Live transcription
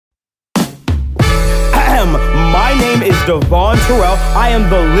My name is Devon Terrell. I am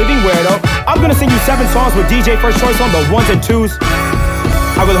the living weirdo. I'm gonna sing you 7 songs with DJ First Choice on the 1s and 2s.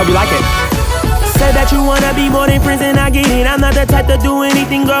 I really hope you like it. Said that you wanna be more than friends and I get it. I'm not the type to do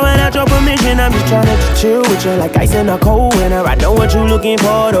anything girl without your permission. I'm just trying to chill with you like ice in a cold winter. I know what you looking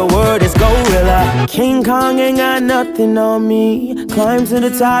for, the word is gorilla. King Kong ain't got nothing on me. Climb to the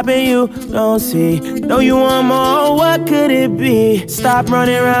top and you don't see. Know you want more, what could it be? Stop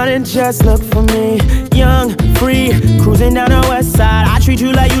running around and just look for me. Young, free, cruising down the west side. I treat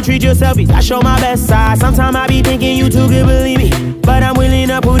you like you treat your selfies, I show my best side. Sometimes I be thinking you too good, believe me, but I'm willing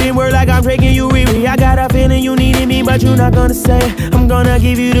to put in work like I'm taking you Riri. I got a feeling you needed me, but you're not gonna say it. I'm gonna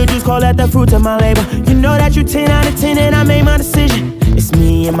give you the juice, call that the fruit of my labor. You know that you 10 out of 10 and I made my decision. It's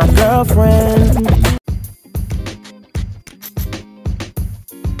me and my girlfriend.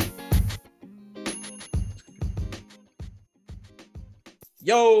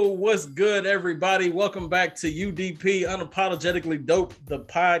 Yo, what's good, everybody? Welcome back to UDP, Unapologetically Dope, the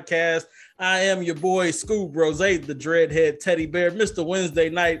podcast. I am your boy, Scoop Rose, the Dreadhead Teddy Bear, Mr. Wednesday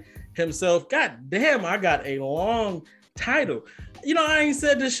Night himself. God damn, I got a long title. You know, I ain't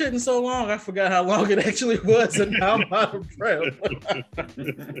said this shit in so long, I forgot how long it actually was, and now I'm out of breath.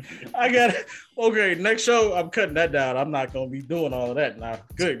 Okay, next show, I'm cutting that down. I'm not going to be doing all of that now.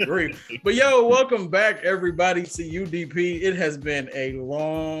 Good grief. But yo, welcome back, everybody, to UDP. It has been a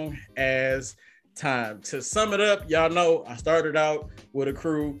long ass time. To sum it up, y'all know I started out with a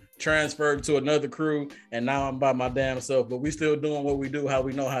crew, transferred to another crew, and now I'm by my damn self, but we still doing what we do, how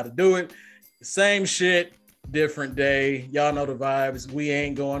we know how to do it. Same shit, different day. Y'all know the vibes. We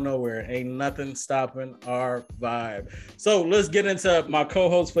ain't going nowhere. Ain't nothing stopping our vibe. So let's get into my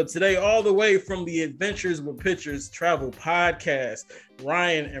co-host for today, all the way from the Adventures with Pictures Travel Podcast,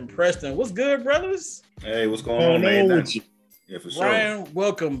 Ryan and Preston. What's good, brothers? Hey, what's going on, man? Yeah, for sure. Ryan,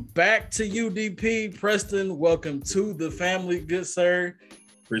 welcome back to UDP. Preston, welcome to the family, good sir.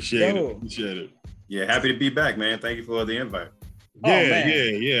 Appreciate it. Yeah, happy to be back, man. Thank you for the invite.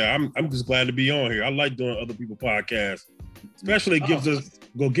 Yeah. I'm just glad to be on here. I like doing other people's podcasts, especially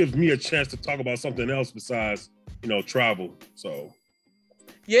it gives me a chance to talk about something else besides, travel. So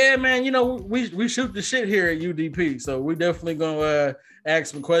yeah, man, we shoot the shit here at UDP, so we definitely gonna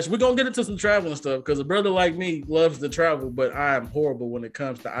ask some questions. We're gonna get into some traveling stuff because a brother like me loves to travel, but I am horrible when it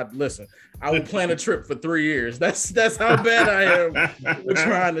comes to I will plan a trip for 3 years. That's how bad I am with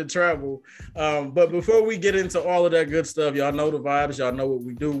trying to travel. But before we get into all of that good stuff, y'all know the vibes, y'all know what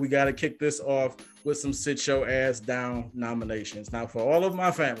we do. We gotta kick this off with some Sit Your Ass Down nominations. Now, for all of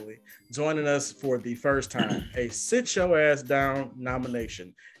my family joining us for the first time, a Sit Your Ass Down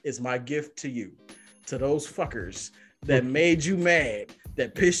nomination is my gift to you, to those fuckers that made you mad,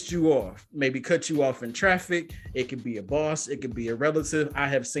 that pissed you off, maybe cut you off in traffic. It could be a boss, it could be a relative. I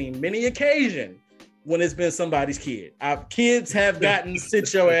have seen many occasions when it's been somebody's kid. Our kids have gotten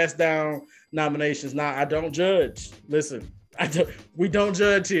Sit Your Ass Down nominations. Now, I don't judge. Listen, we don't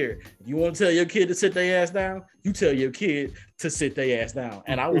judge here. If you want to tell your kid to sit their ass down, you tell your kid to sit their ass down,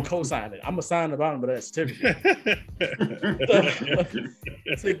 and I will co-sign it. I'm gonna sign the bottom of that certificate.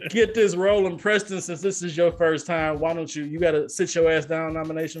 To get this rolling, Preston, since this is your first time, why don't you got a Sit Your Ass Down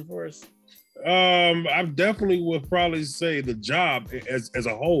nomination for us? I definitely would probably say the job as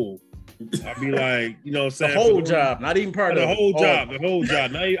a whole. I'd be like, what I'm saying? The whole job, not even part of the whole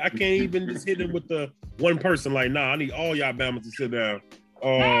job. Now I can't even just hit it with the one person. Like, nah, I need all y'all Bama's to sit down.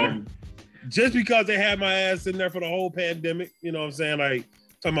 Just because they had my ass in there for the whole pandemic, you know what I'm saying? Like,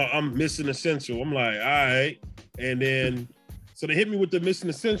 talking about I'm missing essential. I'm like, all right. And then, so they hit me with the missing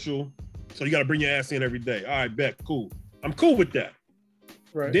essential. So you got to bring your ass in every day. All right, bet, cool. I'm cool with that.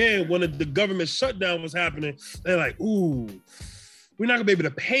 Right. Then when the government shutdown was happening, they're like, ooh, we're not gonna be able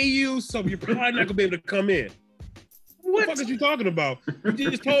to pay you, so you're probably not gonna be able to come in. What the fuck are you talking about?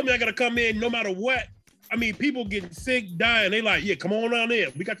 You just told me I gotta come in no matter what. I mean, people getting sick, dying. They like, yeah, come on on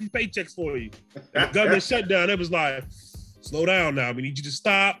in. We got these paychecks for you. And the government shutdown. It was like, slow down now. We need you to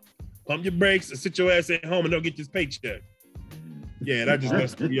stop, pump your brakes, and sit your ass at home and don't get this paycheck. Yeah, that just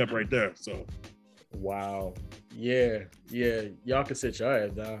messed me up right there. So, wow. Yeah, y'all can sit your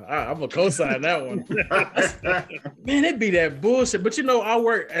ass down. I'm gonna co-sign that one. Man, it be that bullshit. But I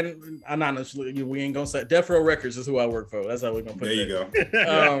work, and honestly, we ain't gonna say Death Row Records is who I work for. That's how we're gonna put it. There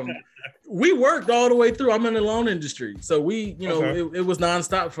you go. We worked all the way through. I'm in the loan industry, so we, it was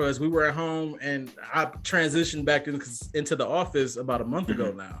nonstop for us. We were at home, and I transitioned back into the office about a month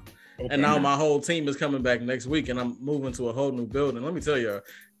ago now. Okay. And now my whole team is coming back next week, and I'm moving to a whole new building. Let me tell you,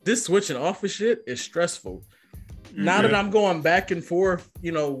 this switching office shit is stressful. Now that I'm going back and forth,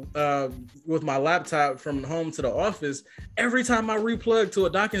 with my laptop from home to the office, every time I replug to a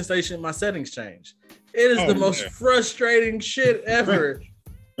docking station, my settings change. It is the most frustrating shit ever.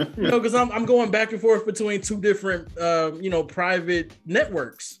 Because I'm going back and forth between two different, private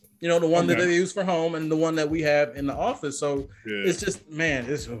networks. The one that they use for home and the one that we have in the office. So it's just, man.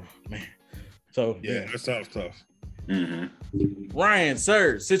 So that sounds tough. Mm-hmm. Ryan,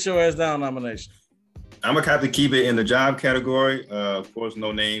 sir, sit your ass down nomination. I'm gonna have to keep it in the job category. Of course,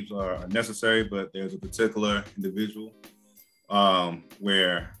 no names are necessary, but there's a particular individual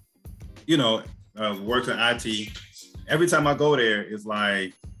where, works in IT. Every time I go there, it's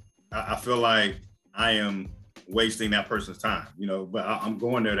like I feel like I am wasting that person's time, but I'm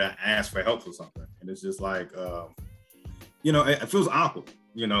going there to ask for help for something. And it's just like, it feels awkward,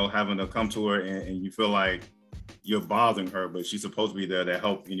 having to come to her and you feel like you're bothering her, but she's supposed to be there to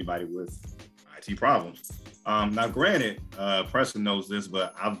help anybody with IT problems. Now, granted, Preston knows this,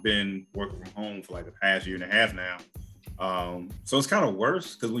 but I've been working from home for like the past year and a half now. So it's kind of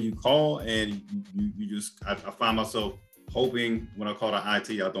worse because when you call and I find myself hoping when I call the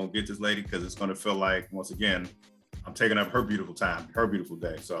IT, I don't get this lady because it's going to feel like, once again, I'm taking up her beautiful time, her beautiful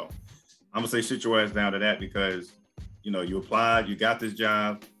day. So I'm going to say sit your ass down to that because, you applied, you got this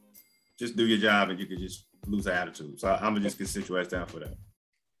job, just do your job and you can just lose attitude. So I'm going to just sit your ass down for that.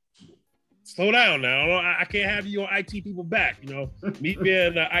 Slow down now. I can't have you on IT people back, Me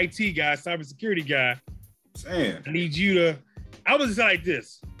being an IT guy, cybersecurity guy, Sam. I need you to, I was like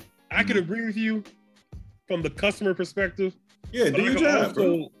this. I can agree with you from the customer perspective. Yeah, do your job,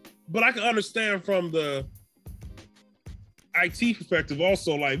 bro. But I can understand from the IT perspective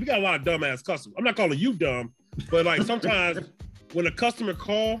also, like, we got a lot of dumbass customers. I'm not calling you dumb, but like sometimes when a customer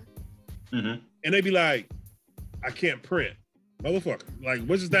call and they be like, I can't print. Motherfucker, like,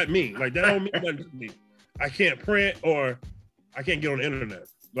 what does that mean? Like, that don't mean nothing to me. I can't print or I can't get on the internet.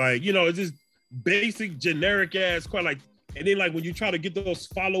 Like, it's just basic, generic ass quite like, and then like when you try to get those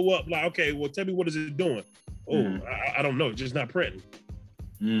follow up, like, okay, well, tell me what is it doing? Oh, I don't know, just not printing.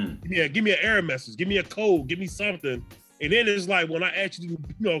 Yeah, give me an error message, give me a code, give me something. And then it's like when I actually,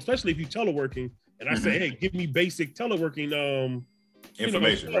 especially if you're teleworking, and I say, hey, give me basic teleworking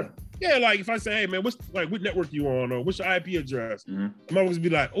information. Yeah, like if I say, hey man, what network you on, or what's your IP address? I'm always be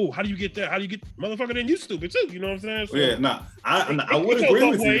like, oh, how do you get that? How do you get, motherfucker? Then you stupid too. You know what I'm saying? So, I would agree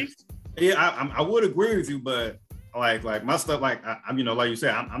with you. Yeah, I would agree with you, but like my stuff, like I'm, like you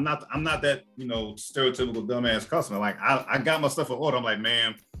said, I'm not that stereotypical dumbass customer. Like I got my stuff in order. I'm like,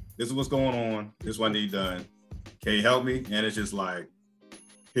 man, this is what's going on. This is what I need done. Can you help me? And it's just like,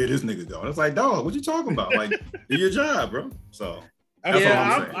 here this nigga go. It's like, dog, what you talking about? Like, do your job, bro. So.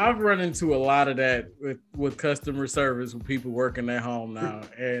 I've run into a lot of that with customer service with people working at home now,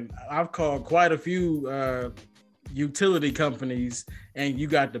 and I've called quite a few utility companies, and you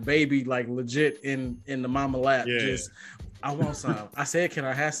got the baby like legit in the mama lap. Yeah. Just, I want some. I said, can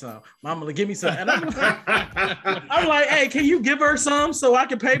I have some? Mama, give me some. And I'm like, hey, can you give her some so I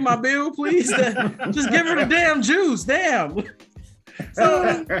can pay my bill, please? Just give her the damn juice, damn.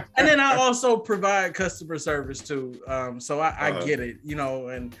 So, and then I also provide customer service too. So I get it,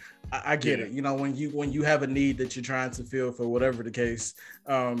 and I get it. When you have a need that you're trying to fill for whatever the case,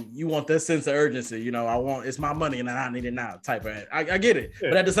 you want that sense of urgency. It's my money and I need it now type of. I get it,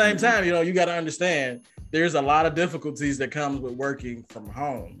 but at the same time, you got to understand there's a lot of difficulties that comes with working from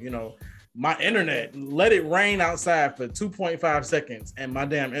home. My internet, let it rain outside for 2.5 seconds, and my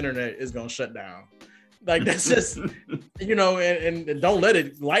damn internet is gonna shut down. Like that's just, and don't let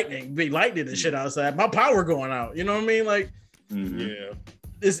it lightning and shit outside. My power going out. You know what I mean? Like, yeah,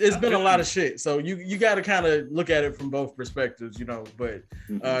 it's been a lot of shit. So you got to kind of look at it from both perspectives, But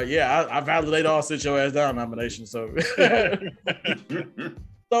I validate all sit your ass down nominations. So,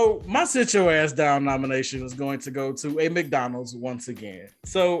 so my sit your ass down nomination is going to go to a McDonald's once again.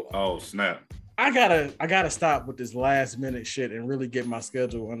 So, oh snap. I gotta stop with this last minute shit and really get my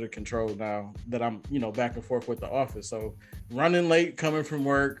schedule under control now that I'm, back and forth with the office. So running late, coming from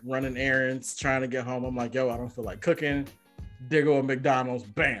work, running errands, trying to get home. I'm like, yo, I don't feel like cooking. There go a McDonald's,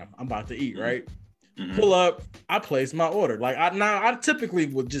 bam, I'm about to eat, right? Pull up, I place my order. Like I typically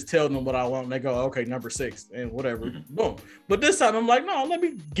would just tell them what I want and they go, okay, number 6 and whatever, boom. But this time I'm like, no, let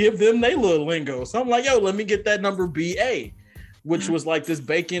me give them their little lingo. So I'm like, yo, let me get that number BA. Which was like this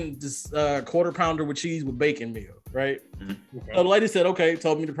bacon, quarter pounder with cheese with bacon meal, right? Okay. So the lady said, okay,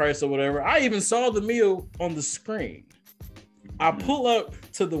 told me the price or whatever. I even saw the meal on the screen. I pull up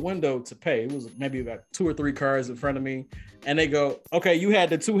to the window to pay. It was maybe about 2 or 3 cars in front of me. And they go, okay, you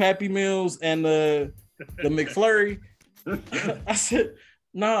had the 2 Happy Meals and the McFlurry. I said,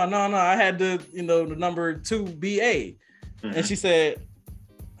 no. I had the number 2 BA. And she said,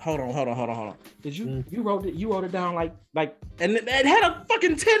 hold on. Did you wrote it down like and it had a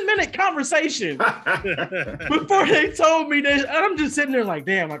fucking 10-minute conversation before they told me this. And I'm just sitting there like,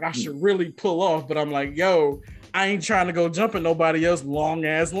 damn, like I should really pull off. But I'm like, yo, I ain't trying to go jump in nobody else's long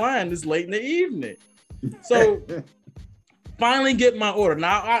ass line this late in the evening. So finally get my order.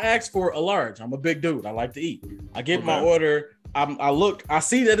 Now I asked for a large. I'm a big dude. I like to eat. I get my order. I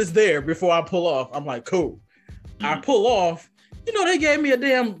see that it's there before I pull off. I'm like, cool. I pull off. You know, they gave me a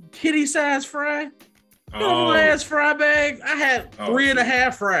damn kitty size fry. You know, last fry bag. I had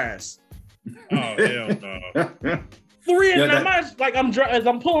 3.5 fries. Oh hell no. 3.5. Like as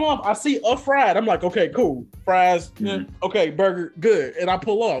I'm pulling off, I see a fry. I'm like, okay, cool. Fries, okay, burger, good. And I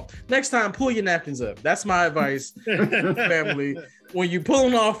pull off. Next time, pull your napkins up. That's my advice, family. When you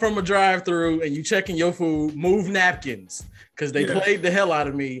pulling off from a drive-through and you checking your food, move napkins. Because they played the hell out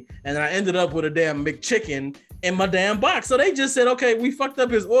of me. And I ended up with a damn McChicken in my damn box. So they just said, okay, we fucked up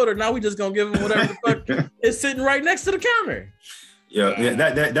his order. Now we just gonna give him whatever the fuck is sitting right next to the counter. Yeah,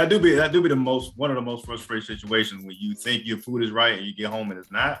 that do be one of the most frustrating situations when you think your food is right and you get home and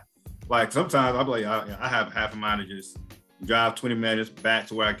it's not. Like sometimes I'm like, I have half a mind to just drive 20 minutes back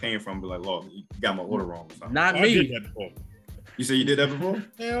to where I came from, be like, Lord, you got my order wrong or something. Not me. I did that before. You said you did that before?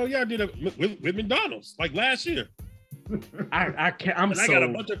 Hell yeah, I did that with McDonald's like last year. I got a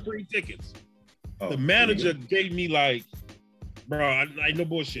bunch of free tickets. The manager gave me like, bro, I no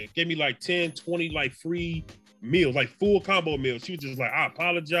bullshit. Gave me like 10, 20 like free meals, like full combo meals. She was just like, I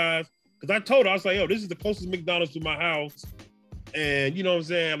apologize. Because I told her, I was like, yo, this is the closest McDonald's to my house. And you know what I'm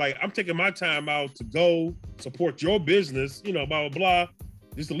saying? Like, I'm taking my time out to go support your business, you know, blah, blah, blah.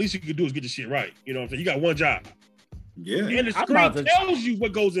 This the least you can do is get the shit right. You know what I'm saying? You got one job. Yeah. And the screen tells you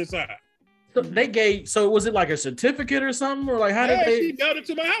what goes inside. So was it like a certificate or something? Or like, how did they? She mailed it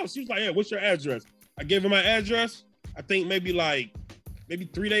to my house. She was like, yeah, what's your address? I gave her my address. I think maybe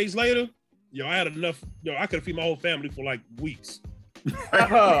 3 days later, I had enough. I could feed my whole family for like weeks.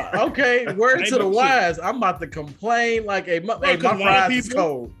 Okay, word to the wise. I'm about to complain like, my fries is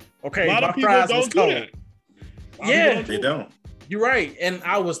cold. Okay, a lot of people don't do that. Yeah, they don't. You're right. And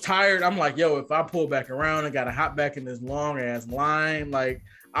I was tired. I'm like, yo, if I pull back around and got to hop back in this long ass line, like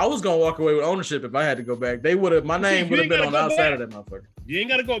I was gonna walk away with ownership if I had to go back. They would have. My name would have been on the outside of that motherfucker. You ain't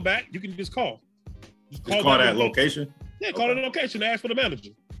got to go back. You can just call. Just call that location. Yeah, call the location. Ask for the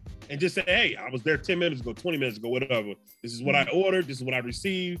manager, and just say, "Hey, I was there 10 minutes ago, 20 minutes ago, whatever. This is what I ordered. This is what I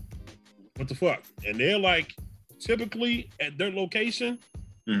received. What the fuck?" And they're like, typically at their location,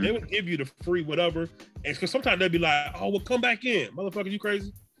 they would give you the free whatever. And because sometimes they'd be like, "Oh, well, come back in, motherfucker. You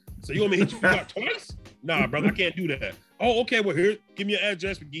crazy? So you want me to hit you up twice? Nah, brother, I can't do that. Oh, okay. Well, here, give me your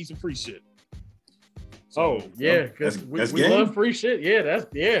address. We give you some free shit." So, yeah, because we love free shit.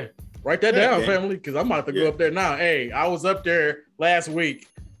 Yeah, write that down, family, because I'm about to go up there now. Hey, I was up there last week.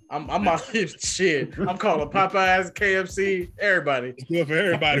 I'm out shit. I'm calling Popeyes, KFC, everybody. It's good for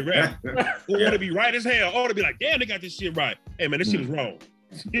everybody, right? They want to be right as hell. Or to be like, damn, they got this shit right. Hey, man, this shit is wrong.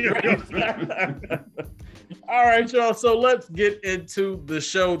 All right, y'all. So let's get into the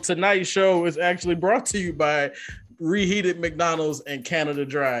show. Tonight's show is actually brought to you by Reheated McDonald's and Canada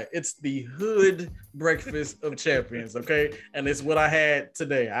Dry. It's the hood breakfast of champions, okay? And it's what I had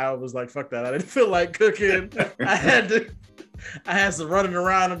today. I was like, fuck that. I didn't feel like cooking. I had some running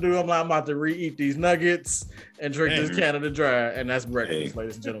around to do. I'm about to reheat these nuggets and drink this Canada Dry. And that's breakfast,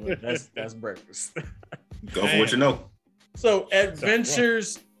 ladies and gentlemen. That's breakfast. Go for what you know. So,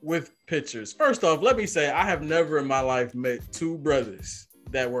 adventures with pictures. First off, let me say I have never in my life met two brothers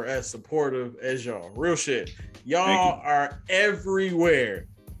that were as supportive as y'all. Real shit. Y'all are everywhere.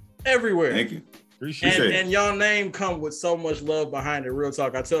 Everywhere. Thank you. Appreciate it. And y'all name come with so much love behind it. Real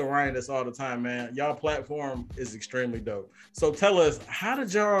talk. I tell Ryan this all the time, man. Y'all platform is extremely dope. So tell us, how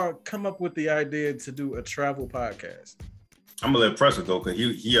did y'all come up with the idea to do a travel podcast? I'm gonna let Preston go because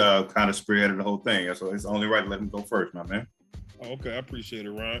he kind of spearheaded the whole thing. So it's only right to let him go first, my man. Okay, I appreciate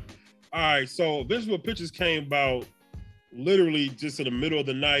it, Ryan. All right, so Visual Pictures came about literally just in the middle of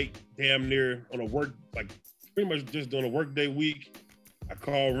the night, damn near on a work, like pretty much just doing a workday week. I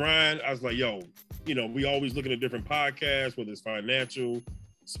called Ryan. I was like, yo, we always looking at different podcasts, whether it's financial,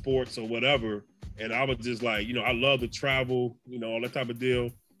 sports, or whatever. And I was just like, I love to travel, all that type of deal.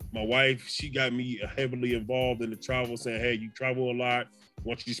 My wife, she got me heavily involved in the travel, saying, hey, you travel a lot.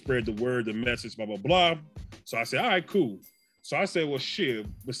 Once you spread the word, the message, blah, blah, blah. So I said, all right, cool. So I said, well, shit,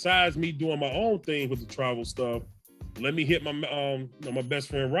 besides me doing my own thing with the travel stuff, let me hit my my best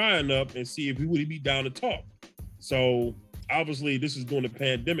friend Ryan up and see if he would be down to talk. So obviously this was during the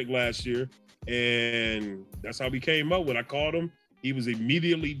pandemic last year, and that's how we came up with. I called him, He was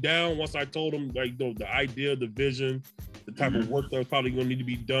immediately down once I told him like the idea, the vision, the type of work that was probably going to need to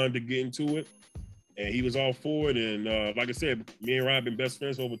be done to get into it. And he was all for it. And like I said, me and Ryan have been best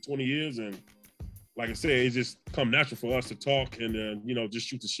friends for over 20 years. And like I said, it's just come natural for us to talk and, just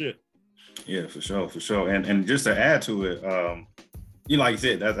shoot the shit. Yeah, for sure. And just to add to it, like you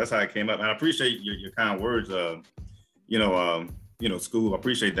said, that's how it came up. And I appreciate your kind words, School. I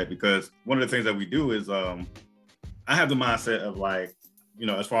appreciate that because one of the things that we do is I have the mindset of like,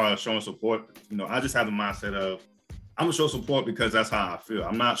 as far as showing support, I just have the mindset of I'm gonna show support because that's how I feel.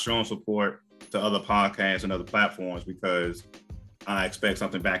 I'm not showing support to other podcasts and other platforms because I expect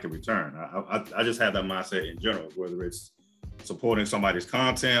something back in return. I just have that mindset in general, whether it's supporting somebody's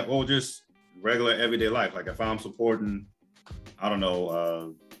content or just regular everyday life. Like if I'm supporting, I don't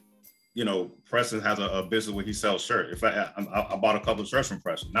know, Preston has a business where he sells shirts. If I bought a couple of shirts from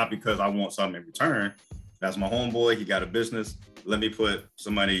Preston, not because I want something in return. That's my homeboy. He got a business. Let me put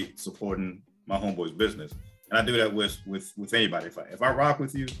some money supporting my homeboy's business. And I do that with anybody. If I rock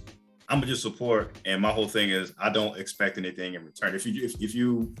with you, I'm gonna just support. And my whole thing is I don't expect anything in return. If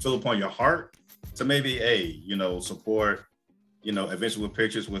you feel upon your heart to maybe support, Adventure with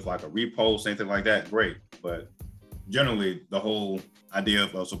Pictures with like a repost, anything like that, great. But generally, the whole idea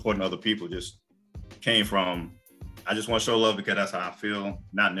of supporting other people just came from I just want to show love because that's how I feel,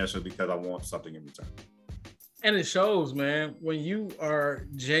 not necessarily because I want something in return. And it shows, man, when you are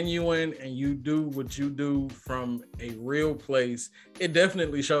genuine and you do what you do from a real place, it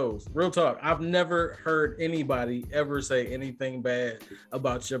definitely shows. Real talk. I've never heard anybody ever say anything bad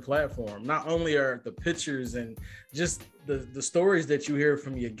about your platform. Not only are the pictures and just the stories that you hear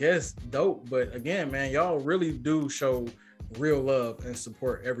from your guests dope, but again, man, y'all really do show real love and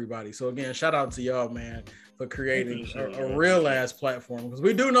support everybody. So again, shout out to y'all, man, for creating a real ass platform, because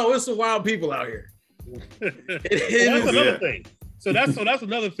we do know it's some wild people out here. That's another thing. So that's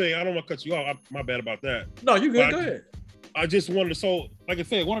another thing. I don't want to cut you off. My bad about that. No, you good. Go ahead. I just wanted to, like I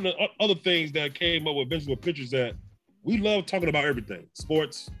said, one of the other things that came up with Adventure with Pictures that we love talking about everything,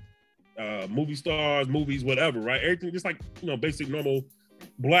 sports, movie stars, movies, whatever, right? Everything, just like, basic normal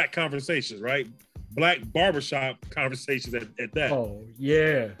Black conversations, right? Black barbershop conversations at that. Oh,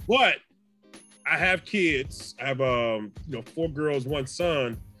 yeah. But I have kids. I have 4 girls, 1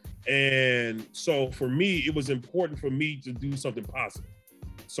 son. And so for me, it was important for me to do something positive.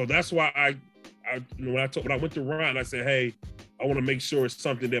 So that's why when I went to Ryan, I said, hey, I want to make sure it's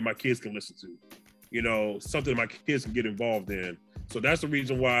something that my kids can listen to, something my kids can get involved in. So that's the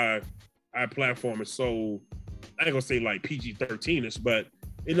reason why our platform is so, I ain't gonna say like PG-13ish, but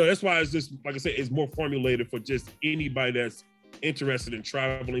that's why it's just, like I said, it's more formulated for just anybody that's interested in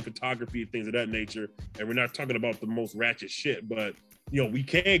traveling, photography, things of that nature. And we're not talking about the most ratchet shit, but we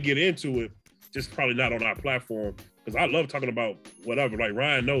can get into it, just probably not on our platform, because I love talking about whatever. Like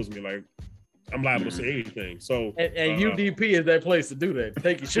Ryan knows me, like I'm liable to say anything. So and UDP is that place to do that.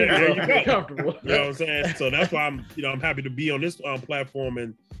 Take your shit off, you get comfortable. You know what I'm saying? So that's why I'm happy to be on this platform.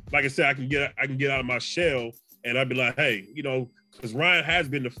 And like I said, I can get out of my shell, and I'd be like, hey, because Ryan has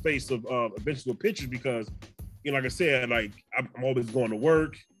been the face of Adventures with Pictures, because like I said, like I'm always going to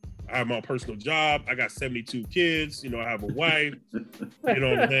work. I have my personal job. I got 72 kids. I have a wife. You know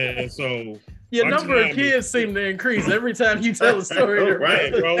what I'm saying? So your number of kids seem to increase every time you tell a story.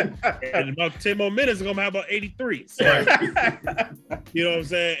 Right, bro. In about 10 more minutes, I'm gonna have about 83. So, you know what I'm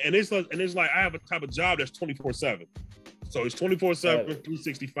saying? And it's like I have a type of job that's 24/7. So it's 24/7,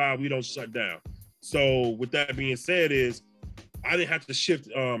 365. We don't shut down. So with that being said, I didn't have to shift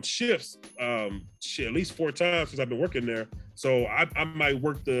shifts at least 4 times since I've been working there. So I might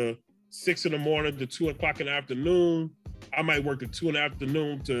work the 6 in the morning to 2 o'clock in the afternoon. I might work the 2 in the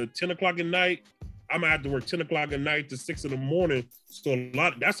afternoon to 10 o'clock at night. I might have to work 10 o'clock at night to 6 in the morning. So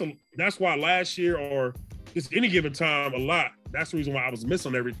that's why last year, or just any given time, that's the reason why I was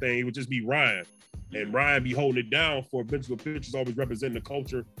missing everything. It would just be Ryan. And Ryan be holding it down for Adventure with Pictures, always representing the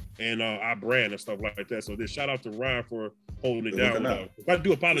culture and our brand and stuff like that. So shout out to Ryan for holding it down. I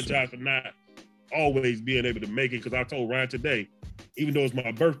do apologize for not always being able to make it, because I told Ryan today, even though it's my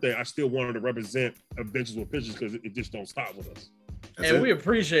birthday, I still wanted to represent Adventures with Pictures, because it just don't stop with us. We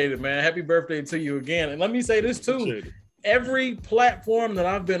appreciate it, man. Happy birthday to you again. And let me say this too. Every platform that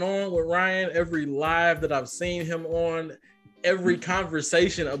I've been on with Ryan, every live that I've seen him on, every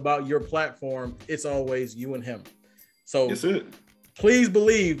conversation about your platform, it's always you and him. So please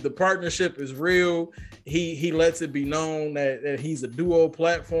believe the partnership is real. He lets it be known that he's a duo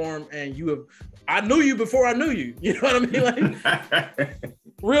platform, and I knew you before I knew you. You know what I mean? Like,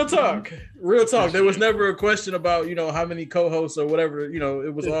 Real talk. There was never a question about, how many co-hosts or whatever,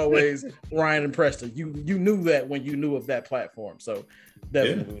 it was always Ryan and Preston. You knew that when you knew of that platform. So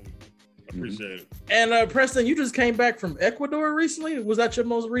definitely. Yeah. Appreciate it. And Preston, you just came back from Ecuador recently. Was that your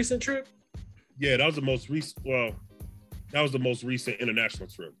most recent trip? Yeah, that was the most recent. Well, that was the most recent international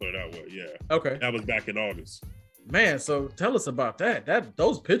trip. Put it that way. Yeah. Okay. That was back in August. Man, so tell us about that.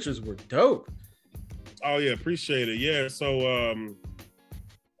 Those pictures were dope. Oh yeah, appreciate it. Yeah. So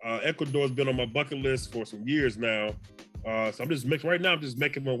Ecuador's been on my bucket list for some years now. So I'm just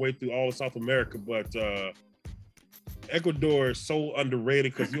making my way through all of South America, but Ecuador is so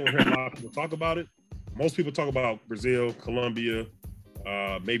underrated because you don't hear a lot of people talk about it. Most people talk about Brazil, Colombia,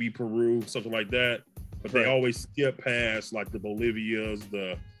 maybe Peru, something like that. But they always skip past like the Bolivias,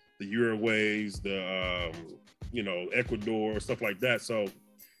 the Uruguays, Ecuador, stuff like that. So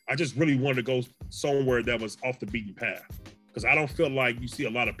I just really wanted to go somewhere that was off the beaten path because I don't feel like you see a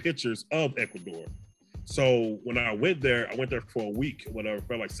lot of pictures of Ecuador. So when I went there for a week, whatever,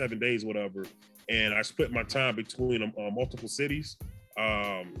 for like 7 days, whatever. And I split my time between multiple cities.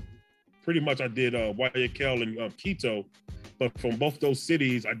 Pretty much I did Guayaquil and Quito, but from both those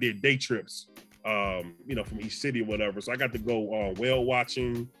cities, I did day trips, from each city or whatever. So I got to go whale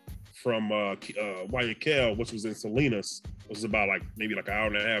watching from Guayaquil, which was in Salinas, which is about maybe an hour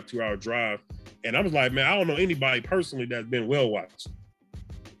and a half, 2 hour drive. And I was like, man, I don't know anybody personally that's been whale watched.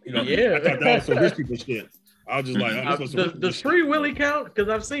 Yeah. I thought that was some rich people shit. I was just like, does Free Willy count? Because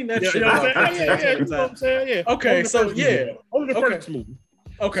I've seen that shit. Yeah, you know what I'm saying? Yeah. Okay, so yeah. Only the first movie.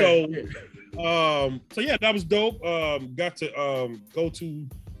 Okay. So yeah, that was dope. Got to go to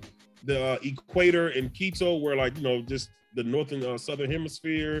the equator in Quito, where just the north and southern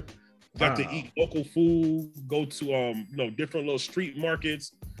hemisphere. Got to eat local food. Go to different little street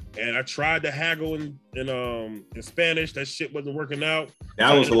markets. And I tried to haggle in Spanish. That shit wasn't working out.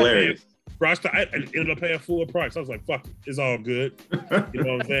 That was hilarious. I ended up paying full price. I was like, fuck it, it's all good. You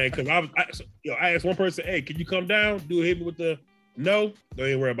know what I'm saying? Because I asked one person, hey, can you come down? Do hit me with the no? Don't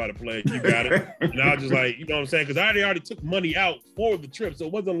even worry about it, play. You got it. And I was just like, you know what I'm saying? Because I already took money out for the trip. So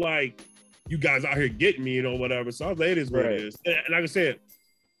it wasn't like you guys out here getting me, whatever. So I was like, it is what it is. And like I said,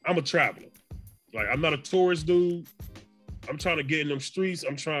 I'm a traveler. Like, I'm not a tourist dude. I'm trying to get in them streets.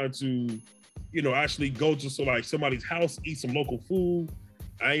 I'm trying to, actually go to somebody's house, eat some local food.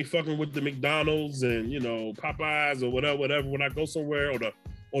 I ain't fucking with the McDonald's and Popeyes or whatever. When I go somewhere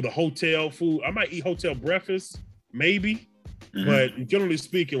or the hotel food, I might eat hotel breakfast, maybe. Mm-hmm. But generally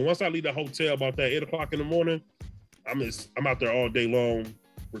speaking, once I leave the hotel about that 8 o'clock in the morning, I'm out there all day long,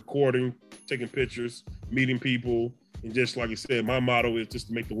 recording, taking pictures, meeting people, and just like I said, my motto is just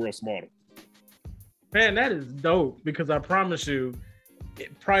to make the world smaller. Man, that is dope because I promise you,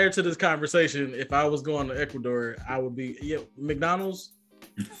 prior to this conversation, if I was going to Ecuador, I would be McDonald's.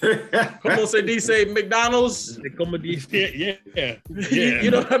 Como se dice McDonald's? Como dice, yeah. You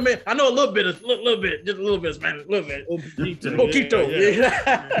know what I mean? I know a little bit, just a little bit Spanish, a little bit. Poquito.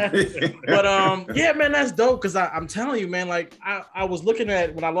 Yeah. But yeah, man, that's dope because I'm telling you, man, like I was looking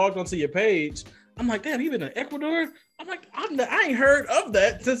at when I logged onto your page, I'm like, damn, you been in Ecuador? I'm like, I ain't heard of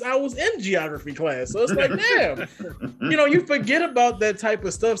that since I was in geography class. So it's like, damn, you forget about that type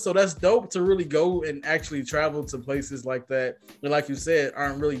of stuff. So that's dope to really go and actually travel to places like that. And like you said,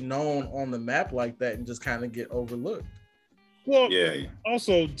 aren't really known on the map like that and just kind of get overlooked. Well, yeah.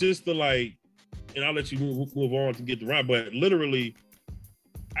 Also, just to and I'll let you move on to get the ride, but literally,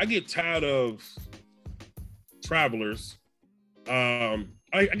 I get tired of travelers.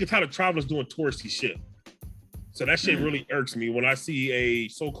 I get tired of travelers doing touristy shit. So that shit really irks me when I see a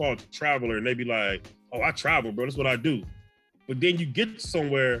so-called traveler and they be like, oh, I travel, bro. That's what I do. But then you get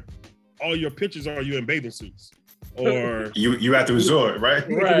somewhere, all your pictures are you in bathing suits. Or you at the resort, right?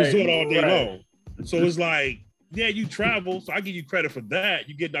 You're at the resort all day long. So it's like, yeah, you travel. So I give you credit for that.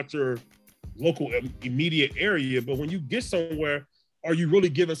 You get out your local immediate area. But when you get somewhere, are you really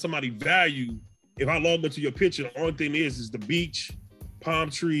giving somebody value? If I log into your picture, the only thing is the beach, palm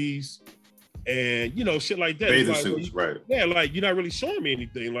trees, and shit like that. Bathing suits, right? Yeah, you're not really showing me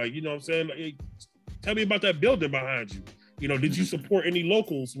anything. You know what I'm saying? Hey, tell me about that building behind you. Did you support any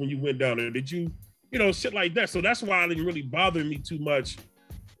locals when you went down there? Did you, shit like that. So that's why it didn't really bother me too much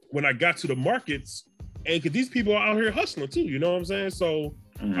when I got to the markets, and because these people are out here hustling too. You know what I'm saying? So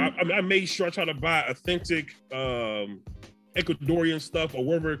I made sure I try to buy authentic Ecuadorian stuff or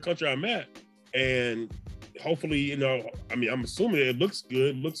wherever country I'm at, and hopefully, I'm assuming it looks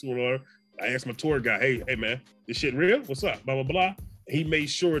good, looks whatever. I asked my tour guy, hey man, this shit real? What's up? Blah, blah, blah. He made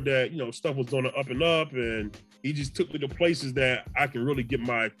sure that, stuff was going up and up, and he just took me to places that I can really get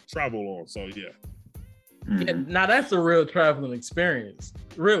my travel on. So, yeah. Yeah, now that's a real traveling experience,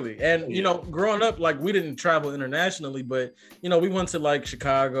 really. And you know, growing up, like we didn't travel internationally, but you know, we went to like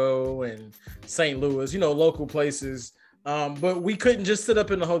Chicago and St. Louis, you know, local places. But we couldn't just sit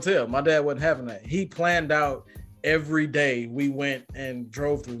up in the hotel. My dad wasn't having that. He planned out every day. We went and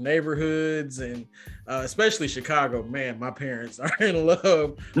drove through neighborhoods, and especially Chicago. Man, my parents are in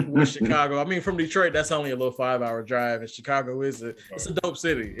love with Chicago. I mean, from Detroit, that's only a little 5-hour drive, and Chicago it's a dope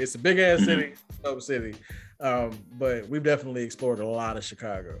city. It's a big ass city, dope city. But we've definitely explored a lot of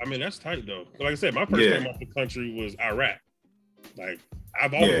Chicago. I mean, that's tight though. Like I said, my first time out the country was Iraq. Like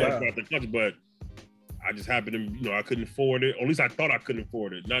I've always liked out the country, but I just happened to, you know, I couldn't afford it. Or at least I thought I couldn't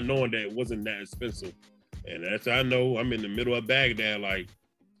afford it, not knowing that it wasn't that expensive. And as I know, I'm in the middle of Baghdad, like,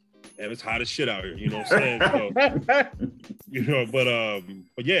 and it's hot as shit out here. You know what I'm saying? So, you know,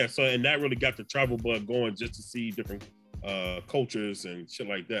 but yeah. So, and that really got the travel bug going, just to see different cultures and shit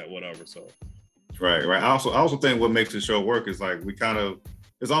like that, whatever. So, right. I also think what makes the show work is like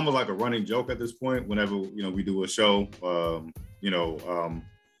it's almost like a running joke at this point. Whenever we do a show,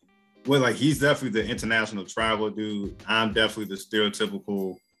 well, like he's definitely the international traveler dude. I'm definitely the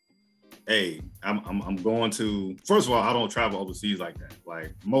stereotypical. Hey, I'm going to. First of all, I don't travel overseas like that.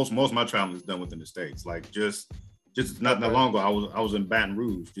 Like most of my traveling is done within the States. Like just not long ago, I was in Baton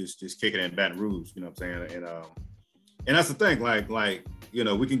Rouge, just kicking it in Baton Rouge. You know what I'm saying? And that's the thing. Like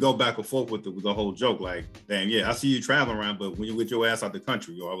we can go back and forth with the whole joke. Like, damn, yeah, I see you traveling around, but when you get your ass out the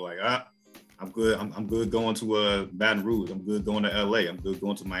country, you're like, I'm good. I'm good going to Baton Rouge. I'm good going to LA. I'm good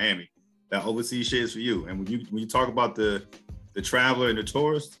going to Miami. That overseas shit is for you. And when you talk about the traveler and the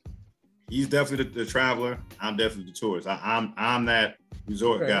tourist, he's definitely the traveler. I'm definitely the tourist. I'm that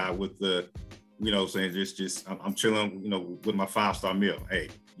resort guy with the, saying just I'm chilling, with my 5-star meal. Hey,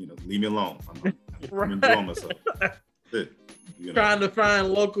 leave me alone. I'm enjoying myself. Trying to find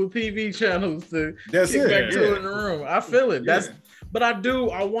local TV channels to get back to in the room. I feel it. But I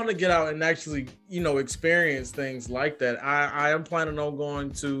want to get out and actually, experience things like that. I am planning on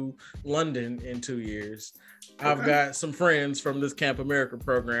going to London in 2 years. I've got some friends from this Camp America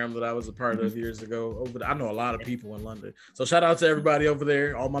program that I was a part of years ago. I know a lot of people in London. So shout out to everybody over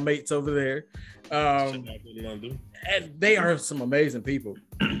there, all my mates over there. And they are some amazing people.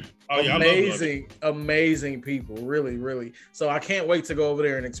 Amazing people. Really, really. So I can't wait to go over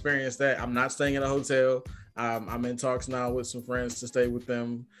there and experience that. I'm not staying in a hotel. I'm in talks now with some friends to stay with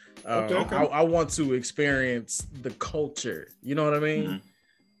them. I want to experience the culture. You know what I mean? Mm-hmm.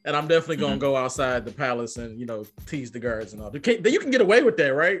 And I'm definitely going to go outside the palace and, tease the guards and all. You can get away with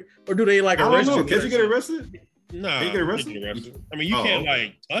that, right? Or do they arrest you? Can you get arrested? Nah, you get arrested. I mean, you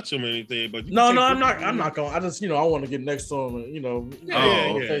can't touch them or anything, but I'm not going. I just, I want to get next to them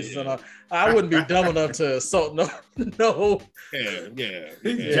and, faces and all. I wouldn't be dumb enough to assault no.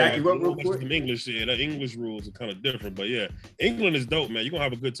 Jackie, what real quick? English, the English rules are kind of different, but yeah, England is dope, man. You're gonna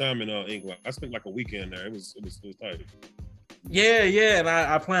have a good time in England. I spent like a weekend there. It was tight. Yeah, and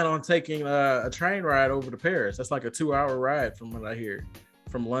I plan on taking a train ride over to Paris. That's like a 2-hour ride from what I hear,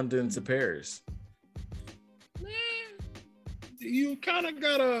 from London to Paris. You kind of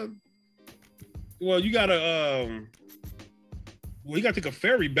gotta. Well, you gotta take a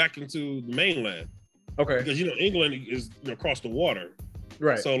ferry back into the mainland. Okay. Because England is across the water.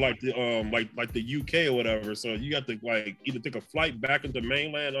 Right. So like the like the UK or whatever. So you got to either take a flight back into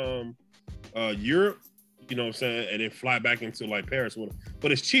mainland Europe. You know what I'm saying? And then fly back into Paris.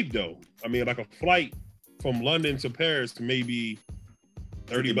 But it's cheap though. I mean, like a flight from London to Paris to maybe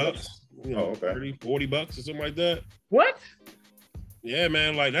 $30. $30, $40 or something like that. What? Yeah,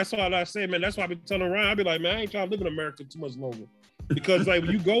 man. That's all I say, man. That's why I be telling Ryan. I be like, man, I ain't trying to live in America too much longer. Because when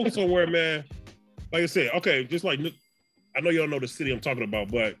you go somewhere, man, like I said, okay, just I know you don't know the city I'm talking about,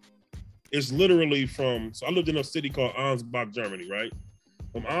 but it's literally so I lived in a city called Ansbach, Germany, right?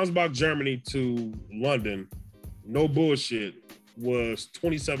 From Ansbach, Germany to London, no bullshit, was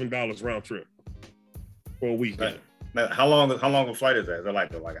 $27 round trip for a weekend. Now, how long a flight is that? Is it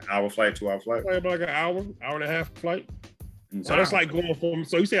like an hour flight, 2-hour flight? Like an hour and a half flight. So that's like going from,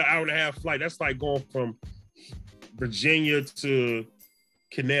 so you say an hour and a half flight, that's like going from Virginia to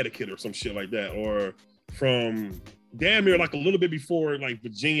Connecticut or some shit like that, or from damn near like a little bit before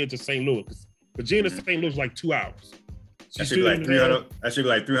Virginia to St. Louis. Virginia to St. Louis is like 2 hours. That should be like $300. That should be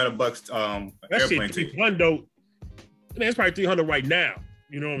like $300 airplane ticket. That's probably $300 right now.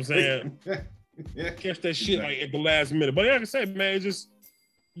 You know what I'm saying? Catch that shit at the last minute. But like I said, man, it's just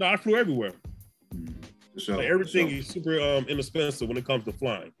I flew everywhere. Sure, everything is super inexpensive when it comes to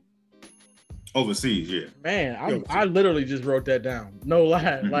flying. Overseas, yeah. Man, I literally just wrote that down. No lie.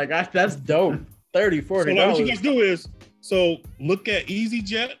 Mm-hmm. That's dope. $30, $40. So what you guys do is look at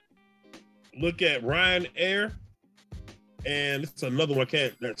EasyJet look at Ryanair, and it's another one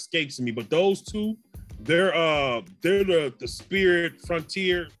that escapes me. But those two, they're the Spirit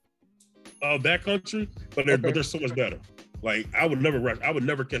Frontier of that country, but they're so much better. Like I would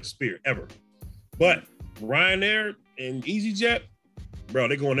never catch Spirit ever. But Ryanair and EasyJet, bro,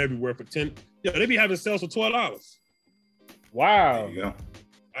 they're going everywhere for 10. Yeah, they be having sales for $12. Wow. Yeah.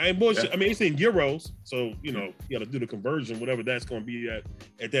 I ain't bullshit. Yeah. I mean, it's in euros, so you know you got to do the conversion, whatever that's going to be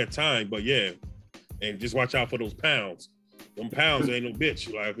at that time. But yeah, and just watch out for those pounds. Them pounds ain't no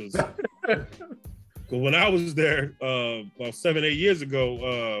bitch. Like, cause when I was there about 7-8 years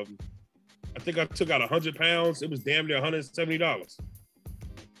ago, I think I took out 100 pounds. It was damn near $170.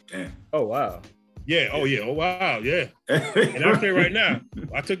 Damn. Oh wow. Yeah. Oh yeah. Oh wow. Yeah. And I'll tell you right now,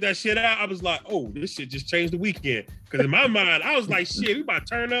 I took that shit out. I was like, oh, this shit just changed the weekend. Because in my mind, I was like, shit, we about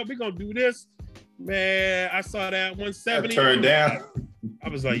to turn up. We gonna do this. Man, I saw that 170. Turned down. I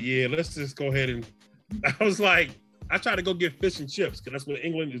was like, yeah, let's just go ahead and. I was like, I tried to go get fish and chips because that's what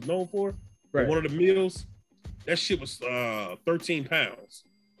England is known for. Right. One of the meals, that shit was 13 pounds.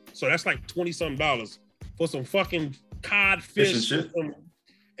 So that's like $20-something for some fucking cod fish and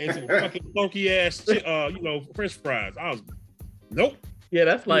some fucking funky ass, French fries. I was, nope. Yeah,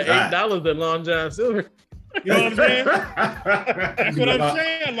 that's like $8 at Long John Silver. You know what I'm saying? That's what I'm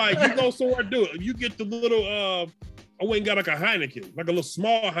saying. Like, you go somewhere, do it. You get the little, I went and got like a Heineken, like a little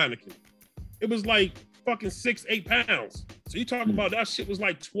small Heineken. It was like fucking 6-8 pounds. So you talking about that shit was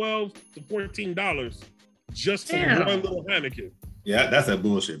like $12 to $14 just for one little Heineken. Yeah, that's that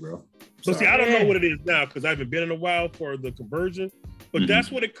bullshit, bro. So see, I don't know what it is now because I haven't been in a while for the conversion. But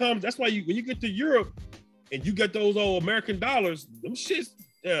that's what it comes. That's why when you get to Europe and you get those old American dollars, them shits,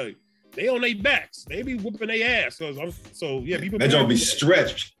 they on their backs. They be whooping their ass. So yeah, people. That don't be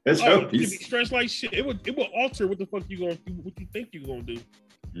stretched. That's be stretched like shit. It will alter what the fuck you gonna do, what you think you gonna do.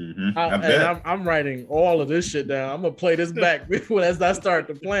 Mm-hmm. I'm writing all of this shit down. I'm gonna play this back as I start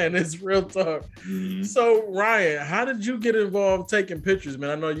to plan. It's real talk. Mm-hmm. So Ryan, how did you get involved taking pictures, man?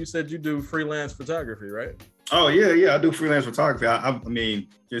 I know you said you do freelance photography, right? Oh yeah, I do freelance photography. I mean,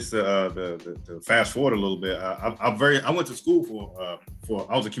 just to fast forward a little bit. I went to school for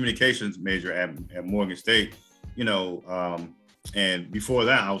I was a communications major at Morgan State, and before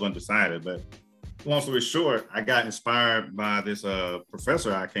that I was undecided. But long story short, I got inspired by this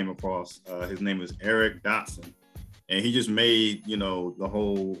professor I came across. His name is Eric Dotson, and he just made the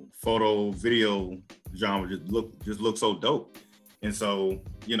whole photo video genre just look so dope. And so,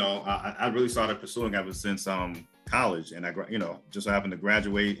 I really started pursuing ever since college, and I just happened to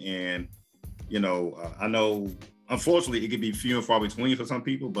graduate. And I know, unfortunately, it could be few and far between for some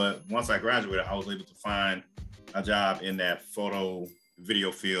people, but once I graduated, I was able to find a job in that photo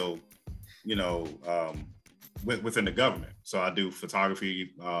video field, within the government. So I do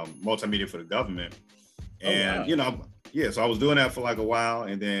photography, multimedia for the government, and so I was doing that for like a while,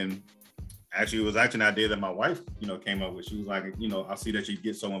 and then. Actually, it was an idea that my wife, came up with. She was like, I see that you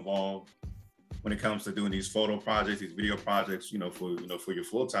get so involved when it comes to doing these photo projects, these video projects, for your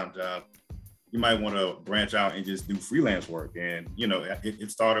full-time job. You might want to branch out and just do freelance work. And, it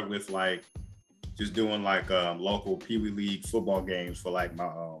started with like just doing like local Pee Wee League football games for like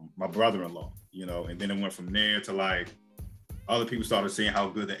my brother-in-law, and then it went from there to like other people started seeing how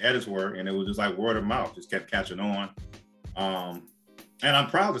good the edits were, and it was just like word of mouth, just kept catching on. And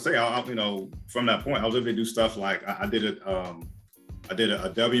I'm proud to say, from that point, I was able to do stuff like I did a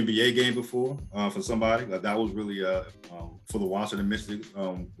WNBA game before for somebody. Like that was really for the Washington Mystics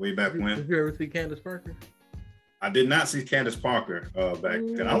way back when. Did you ever see Candace Parker? I did not see Candace Parker back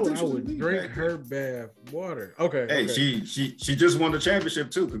then. I would drink her bath water. Okay. Hey, okay. She just won the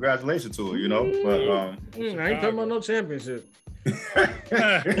championship too. Congratulations to her. But I ain't talking about no championship.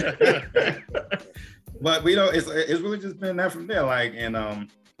 But it's really just been that from there, like, and I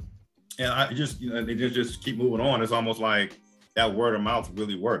just they just keep moving on. It's almost like that word of mouth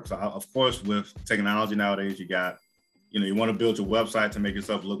really works. Of course, with technology nowadays, you got you want to build your website to make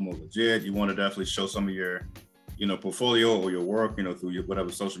yourself look more legit. You want to definitely show some of your portfolio or your work through your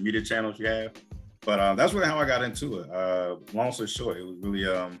whatever social media channels you have. But that's really how I got into it. Long story short, it was really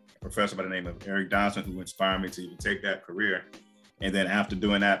a professor by the name of Eric Dotson who inspired me to even take that career. And then after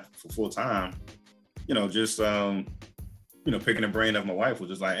doing that for full time, just picking the brain of my wife was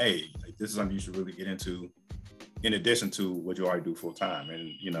just like, hey, this is something you should really get into in addition to what you already do full time.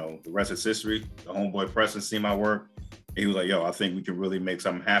 And the rest is history. The homeboy Preston seen my work. He was like, yo, I think we can really make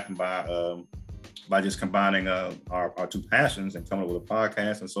something happen by just combining our two passions and coming up with a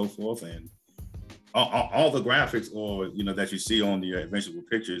podcast and so forth. And all the graphics or that you see on the Eventual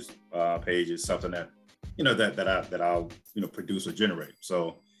Pictures page is something that that I'll produce or generate.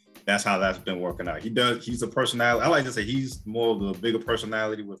 So that's how that's been working out. He's a personality. I like to say he's more of the bigger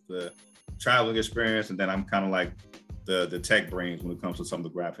personality with the traveling experience, and then I'm kind of like the tech brains when it comes to some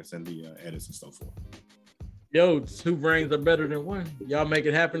of the graphics and the edits and so forth. Yo, 2 brains are better than 1. Y'all make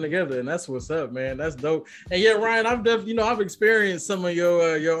it happen together, and that's what's up, man. That's dope. And yeah, Ryan, I've experienced some of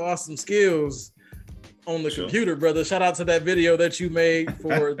your awesome skills on the computer, brother. Shout out to that video that you made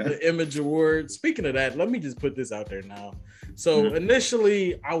for the Image Awards. Speaking of that, let me just put this out there now. So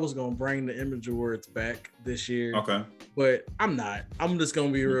initially, I was gonna bring the Image Awards back this year. Okay. But I'm not. I'm just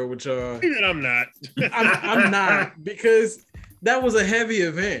gonna be real with y'all. I'm not. I'm not, because that was a heavy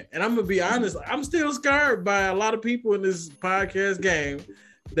event, and I'm gonna be honest. I'm still scarred by a lot of people in this podcast game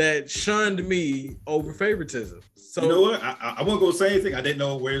that shunned me over favoritism. So you know what? I wasn't gonna say anything. I didn't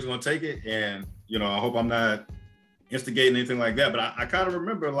know where he was gonna take it, and I hope I'm not instigating anything like that. But I kind of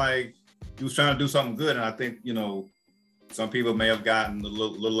remember like he was trying to do something good, and I think some people may have gotten a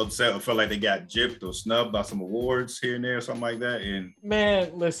little upset or felt like they got gypped or snubbed by some awards here and there or something like that. And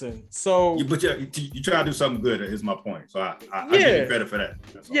man, listen, so you try to do something good is my point. So I give you credit for that.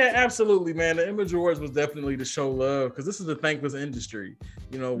 Yeah, absolutely, man. The Image Awards was definitely to show love, because this is a thankless industry.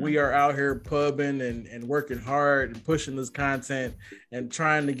 We are out here pubbing and working hard and pushing this content and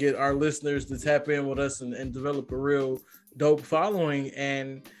trying to get our listeners to tap in with us and develop a real dope following.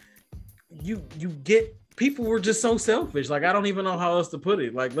 And you get people were just so selfish. Like, I don't even know how else to put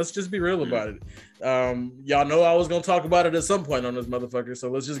it. Like, let's just be real about it. Y'all know I was gonna talk about it at some point on this motherfucker, so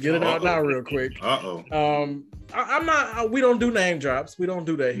let's just get it out now real quick. I'm not. We don't do name drops. We don't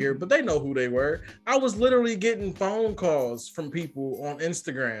do that here. But they know who they were. I was literally getting phone calls from people on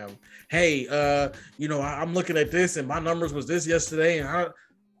Instagram. Hey, I'm looking at this, and my numbers was this yesterday, and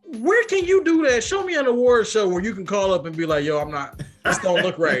where can you do that? Show me an award show where you can call up and be like, yo, I'm not, this don't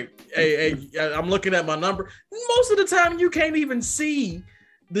look right. Hey, I'm looking at my number. Most of the time, you can't even see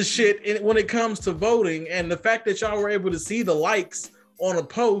the shit when it comes to voting. And the fact that y'all were able to see the likes on a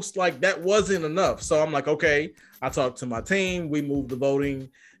post, like, that wasn't enough. So I'm like, okay, I talked to my team. We moved the voting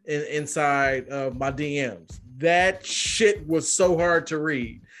inside of my DMs. That shit was so hard to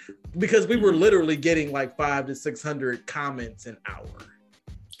read because we were literally getting like 500 to 600 comments an hour.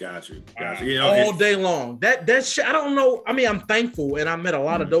 Got you. All day long. That shit, I don't know. I mean, I'm thankful, and I met a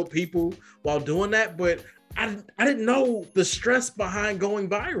lot of dope people while doing that, but I didn't know the stress behind going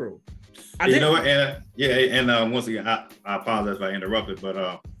viral. Once again, I apologize if I interrupted, but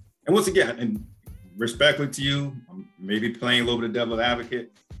and once again, and respectfully to you, maybe playing a little bit of devil's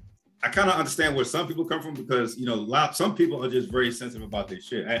advocate, I kind of understand where some people come from, because some people are just very sensitive about their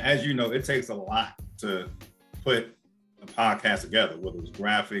shit. As you know, it takes a lot to put a podcast together, whether it's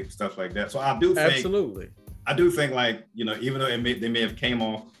graphics, stuff like that. So I do think, absolutely, like, even though they may have came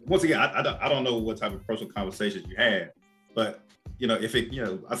off, once again, I don't know what type of personal conversations you had, but if it,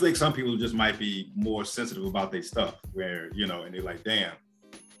 I think some people just might be more sensitive about their stuff, where and they're like, damn,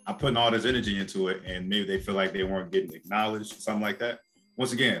 I'm putting all this energy into it, and maybe they feel like they weren't getting acknowledged, something like that.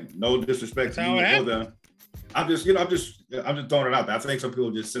 Once again, no disrespect to you or them. I'm just throwing it out there. I think some people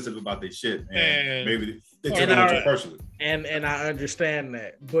are just sensitive about their shit, and maybe they take it too personally. And I understand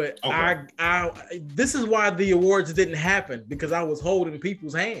that, but okay. I this is why the awards didn't happen, because I was holding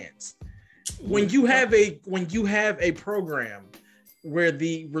people's hands. When you have a program where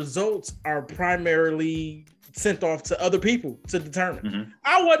the results are primarily sent off to other people to determine. Mm-hmm.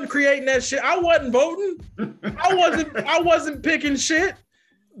 I wasn't creating that shit. I wasn't voting. I wasn't picking shit.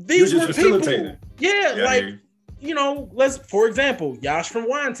 These were people. Yeah, let's, for example, Yash from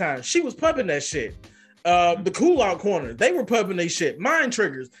Wine Time, she was pubbing that shit. The Cool Out Corner, they were pubbing their shit. Mind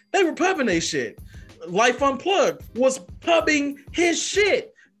Triggers, they were pubbing their shit. Life Unplugged was pubbing his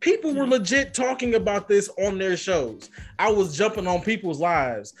shit. People were legit talking about this on their shows. I was jumping on people's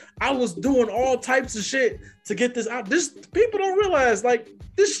lives. I was doing all types of shit to get this out. People don't realize, like,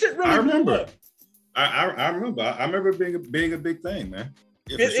 this shit really. I remember. I remember it being a big thing, man.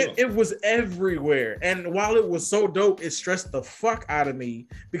 Yeah, it was everywhere. And while it was so dope, it stressed the fuck out of me,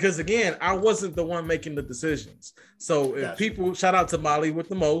 because again, I wasn't the one making the decisions. So if people, shout out to Molly with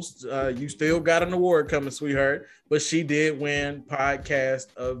the most, you still got an award coming, sweetheart, but she did win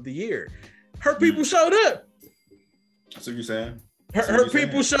Podcast of the Year. Her people showed up. That's what you're saying. Her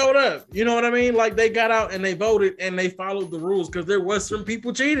people showed up. You know what I mean? Like, they got out and they voted and they followed the rules, because there was some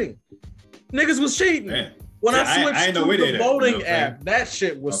people cheating. Niggas was cheating. Man. When I switched to the voting app, that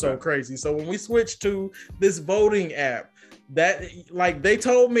shit was so crazy. So when we switched to this voting app, that, like they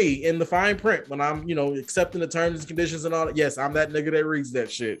told me in the fine print when I'm, you know, accepting the terms and conditions and all that. Yes, I'm that nigga that reads that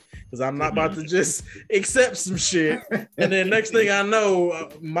shit because I'm not about to just accept some shit and then next thing I know,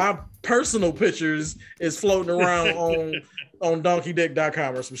 my personal pictures is floating around on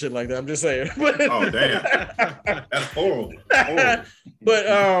donkeydick.com or some shit like that. I'm just saying. Oh damn, that's horrible. But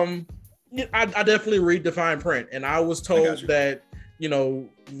I definitely read the fine print, and I was told that, you know,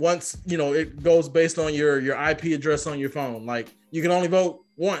 once, you know, it goes based on your IP address on your phone. Like you can only vote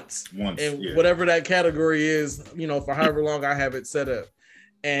once and whatever that category is, you know, for however long I have it set up.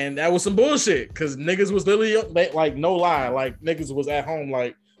 And that was some bullshit because niggas was literally like, no lie, like niggas was at home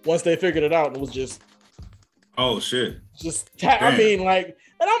like once they figured it out, it was just I mean, like,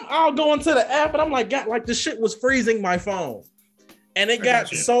 and I'll go into the app and I'm like, God, like the shit was freezing my phone. And it got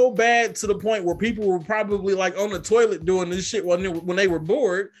so bad to the point where people were probably like on the toilet doing this shit when they were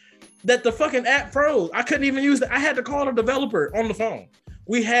bored that the fucking app froze. I couldn't even use it. I had to call the developer on the phone.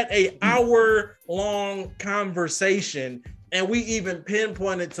 We had an hour-long conversation and we even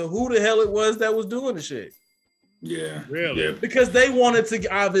pinpointed to who the hell it was that was doing the shit. Yeah, really? Yeah. Because they wanted to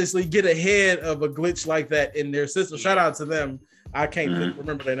obviously get ahead of a glitch like that in their system. Shout out to them. I can't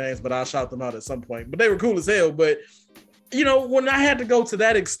remember their names, but I'll shout them out at some point. But they were cool as hell. But you know, when I had to go to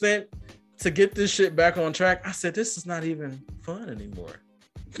that extent to get this shit back on track, I said, this is not even fun anymore.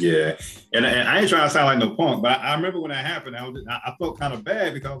 Yeah. And I ain't trying to sound like no punk, but I remember when that happened, I felt kind of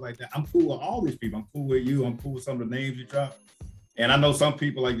bad because like I'm cool with all these people. I'm cool with you. I'm cool with some of the names you dropped. And I know some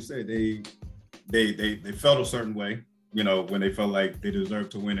people, like you said, they felt a certain way, you know, when they felt like they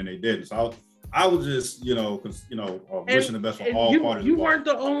deserved to win and they didn't. So I was just, you know, wishing the best for all parties. You weren't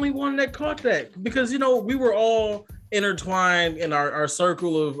the only one that caught that because, you know, we were all intertwined in our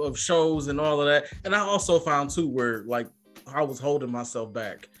circle of shows and all of that. And I also found too where like I was holding myself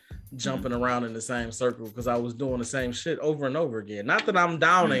back, jumping around in the same circle because I was doing the same shit over and over again. Not that I'm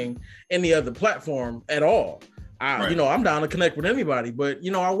downing any other platform at all. You know, I'm down to connect with anybody, but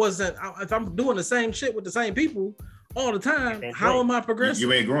you know, if I'm doing the same shit with the same people all the time, how am I progressing?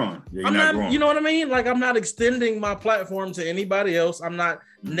 You ain't growing. Yeah, I'm not growing. You know what I mean? Like I'm not extending my platform to anybody else. I'm not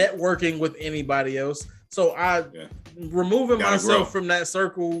networking with anybody else. So removing myself from that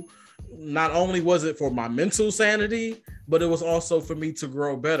circle, not only was it for my mental sanity, but it was also for me to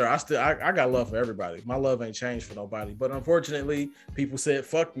grow better. I got love for everybody. My love ain't changed for nobody. But unfortunately, people said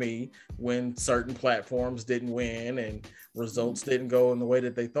fuck me when certain platforms didn't win and results didn't go in the way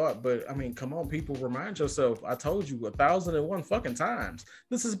that they thought. But I mean, come on, people, remind yourself. I told you 1,001 fucking times.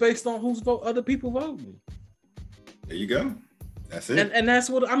 This is based on who's other people voting. There you go. That's it. And that's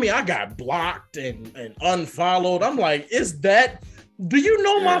what I mean. I got blocked and unfollowed. I'm like, do you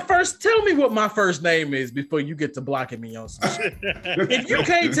know my first? Tell me what my first name is before you get to blocking me on some shit. If you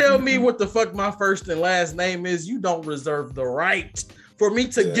can't tell me what the fuck my first and last name is, you don't reserve the right for me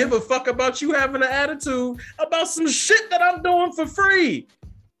to give a fuck about you having an attitude about some shit that I'm doing for free.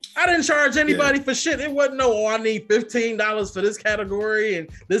 I didn't charge anybody for shit. It wasn't I need $15 for this category and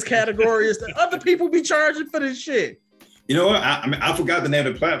this category is other people be charging for this shit. You know what? I mean, I forgot the name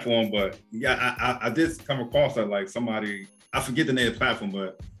of the platform, but yeah, I did come across that like somebody. I forget the name of the platform,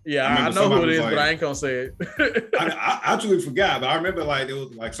 but I know who it is, but I ain't gonna say it. I actually forgot, but I remember like it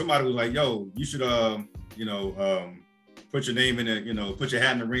was like somebody was like, "Yo, you should put your name in it, you know, put your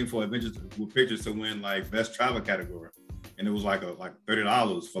hat in the ring for Adventures with Pictures to win like best travel category," and it was like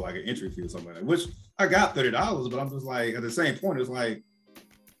 $30 for like an entry fee or something like that. Which I got $30, but I'm just like at the same point, it's like,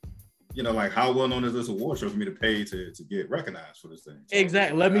 you know, like how well known is this award show for me to pay to get recognized for this thing? So,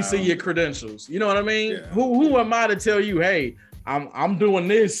 exactly. Let me see your credentials. You know what I mean? Yeah. Who am I to tell you, hey, I'm doing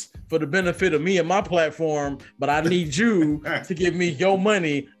this for the benefit of me and my platform, but I need you to give me your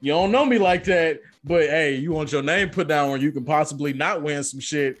money. You don't know me like that, but hey, you want your name put down where you can possibly not win some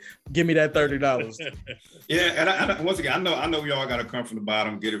shit. Give me that $30. Yeah, and I once again, I know we all got to come from the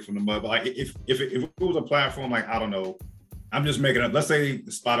bottom, get it from the mud. But like if it was a platform like, I don't know, I'm just making up. Let's say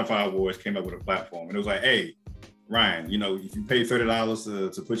the Spotify Awards came up with a platform and it was like, hey, Ryan, you know, if you pay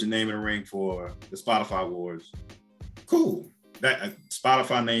 $30 to put your name in the ring for the Spotify Awards, cool. That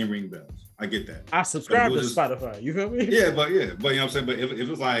Spotify name ring bells. I get that. I subscribe to Spotify. You feel me? Yeah, but you know what I'm saying. But if it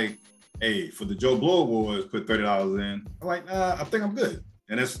was like, hey, for the Joe Blow Awards, put $30 in. I'm like, I think I'm good.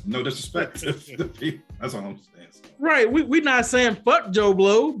 And that's no disrespect to the people. That's all I'm saying. So. Right. We not saying fuck Joe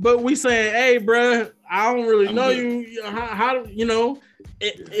Blow, but we saying, hey, bro, I don't really know you. How you know?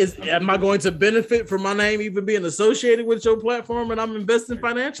 Am I going to benefit from my name even being associated with your platform and I'm investing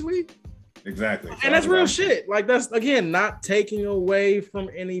financially? Exactly. And that's real shit. Like that's again not taking away from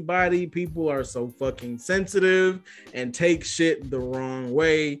anybody. People are so fucking sensitive and take shit the wrong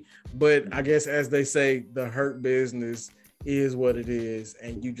way. But I guess as they say, the hurt business is what it is,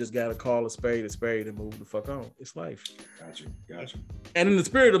 and you just gotta call a spade and move the fuck on. It's life. Gotcha. And in the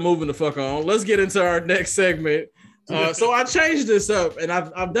spirit of moving the fuck on, let's get into our next segment. So I changed this up, and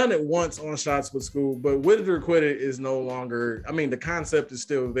I've done it once on Shots with School, but With It or Quit It is no longer. I mean, the concept is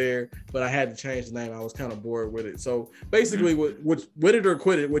still there, but I had to change the name. I was kind of bored with it. So basically, with It or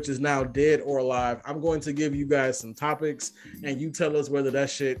Quit It, which is now Dead or Alive, I'm going to give you guys some topics, and you tell us whether that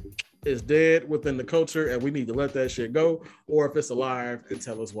shit is dead within the culture, and we need to let that shit go, or if it's alive, and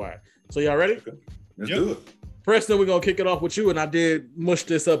tell us why. So y'all ready? Let's do it. Preston, we're gonna kick it off with you, and I did mush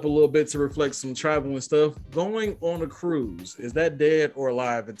this up a little bit to reflect some travel and stuff. Going on a cruise, is that dead or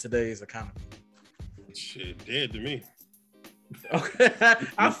alive in today's economy? Shit, dead to me. Okay,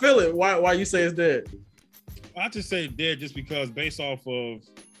 I feel it. Why you say it's dead? I just say dead just because based off of,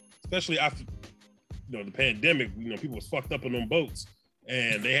 especially after the pandemic, people was fucked up on them boats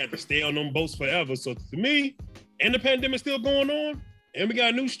and they had to stay on them boats forever. So to me, and the pandemic still going on, and we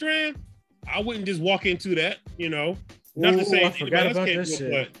got a new strand, I wouldn't just walk into that, Not to say I forgot about that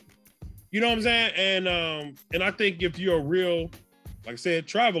shit. But you know what I'm saying? And I think if you're a real, like I said,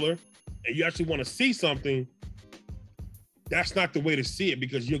 traveler, and you actually want to see something, that's not the way to see it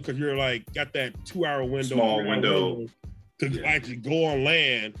because you're like got that 2-hour window, small window to actually go on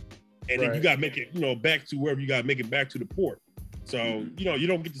land, and then you got to make it, back to wherever you got to make it back to the port. So you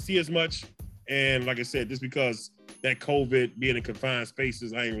don't get to see as much. And like I said, just because that COVID being in confined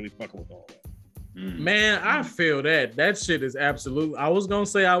spaces, I ain't really fucking with all that. Man, I feel that shit is absolute. I was gonna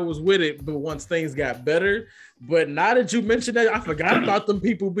say I was with it, but once things got better, but now that you mentioned that, I forgot about them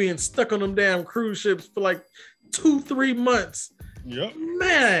people being stuck on them damn cruise ships for like 2-3 months. Yep.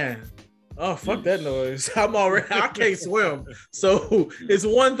 Man. Oh, fuck that noise. I can't swim. So it's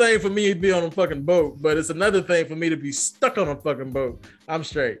one thing for me to be on a fucking boat, but it's another thing for me to be stuck on a fucking boat. I'm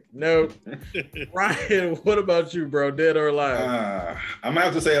straight. Nope. Ryan, what about you, bro? Dead or alive? I'm gonna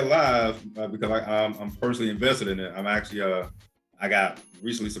have to say alive because I'm personally invested in it. I'm actually, I got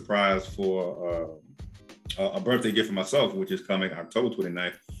recently surprised for a birthday gift for myself, which is coming October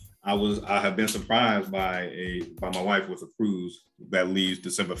 29th. I have been surprised by my wife with a cruise that leaves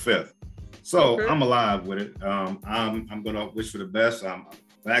December 5th. So okay. I'm alive with it. I'm gonna wish for the best. I'm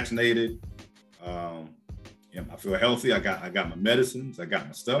vaccinated. I feel healthy. I got my medicines. I got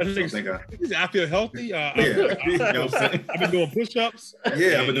my stuff. So I feel healthy. I've been doing push-ups.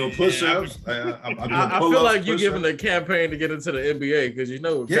 Yeah, I've been doing push-ups. I feel like you're giving the campaign to get into the NBA because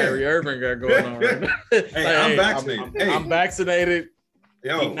what Kyrie Irving got going on right now. Hey, I'm vaccinated. I'm vaccinated.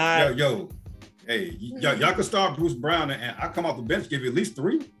 Yo. Hey, y'all can start Bruce Brown and I come off the bench, give you at least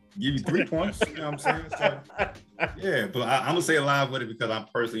 3. Give you 3 points, you know what I'm saying? So, yeah, but I'm gonna say alive with it because I'm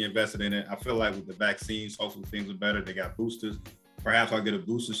personally invested in it. I feel like with the vaccines, hopefully things are better. They got boosters. Perhaps I'll get a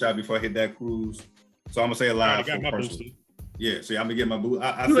booster shot before I hit that cruise. So I'm gonna say alive. I got my booster. Yeah, see, I'm gonna get my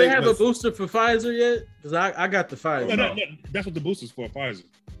booster. Do they have a booster for Pfizer yet? Because I got the Pfizer. No, that's what the booster's for, Pfizer.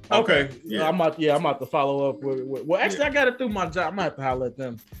 Okay. Yeah. I'm about to follow up with well, actually, I got it through my job. I'm gonna have to holler at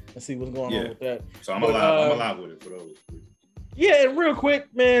them and see what's going on with that. So I'm alive with it for those. Yeah, and real quick,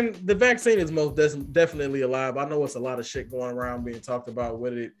 man, the vaccine is most definitely alive. I know it's a lot of shit going around being talked about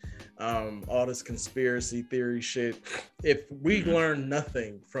with it, all this conspiracy theory shit. If we learn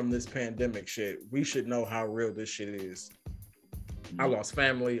nothing from this pandemic shit, we should know how real this shit is. I lost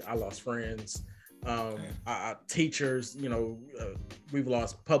family, I lost friends, teachers, we've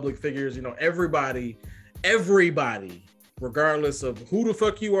lost public figures, everybody, regardless of who the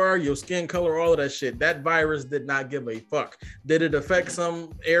fuck you are, your skin color, all of that shit, that virus did not give a fuck. Did it affect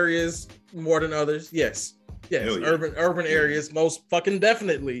some areas more than others? Yes. Yeah. Urban areas most fucking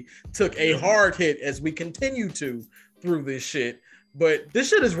definitely took a hard hit as we continue to through this shit. But this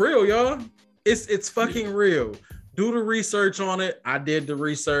shit is real, y'all. It's fucking real. Do the research on it. I did the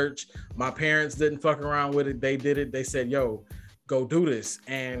research. My parents didn't fuck around with it. They did it. They said, yo, go do this.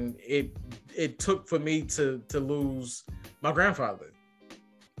 And it took for me to lose my grandfather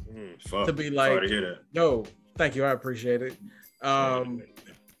to be like, sorry to hear that. Yo, thank you, I appreciate it.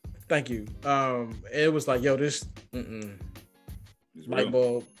 Thank you. It was like, yo, this light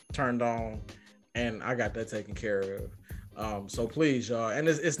bulb turned on, and I got that taken care of. So please, y'all, and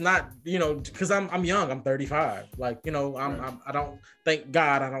it's not, because I'm young, I'm 35. Like, I don't, thank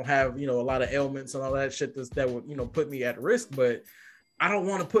God, I don't have a lot of ailments and all that shit that would put me at risk, but I don't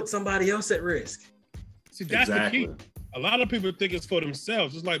want to put somebody else at risk. See, that's the key. A lot of people think it's for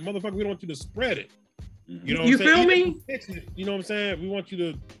themselves. It's like, motherfucker, we don't want you to spread it. You know what I'm saying? Feel me? You know what I'm saying? We want you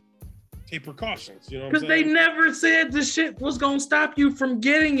to take precautions. You know what I'm saying? Because they never said the shit was going to stop you from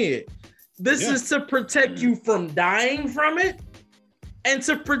getting it. This is to protect you from dying from it and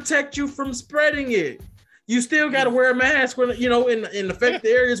to protect you from spreading it. you still got to wear a mask when in affected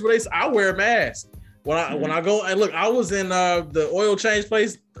areas where I wear a mask. When I go and look, I was in the oil change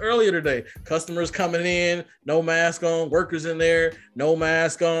place earlier today. Customers coming in, no mask on. Workers in there, no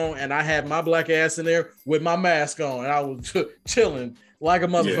mask on. And I had my black ass in there with my mask on, and I was chilling like a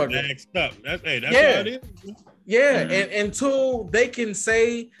motherfucker. Yeah, that's how it is. Yeah, and until they can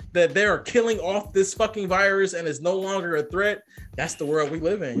say that they are killing off this fucking virus and it's no longer a threat, that's the world we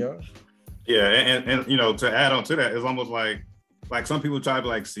live in, yo. Yeah, and to add on to that, it's almost like some people try to be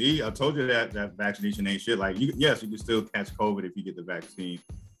like, see, I told you that vaccination ain't shit. Like, yes, you can still catch COVID if you get the vaccine,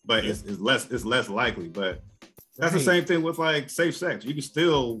 but it's less likely. But that's the same thing with like safe sex. You can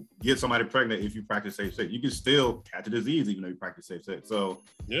still get somebody pregnant if you practice safe sex. You can still catch a disease even though you practice safe sex. So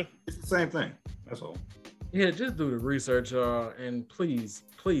yeah, it's the same thing. That's all. Yeah, just do the research, and please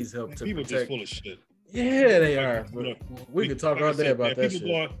help to people protect. Just full of shit. Yeah, they are. We could talk all day about that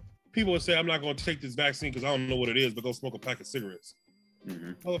shit. People would say, I'm not going to take this vaccine because I don't know what it is, but go smoke a pack of cigarettes.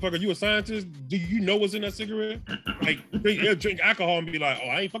 Motherfucker, you a scientist? Do you know what's in that cigarette? Like, drink alcohol and be like, oh,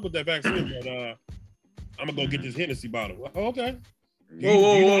 I ain't fuck with that vaccine, but I'm going to go get this Hennessy bottle. Well, okay.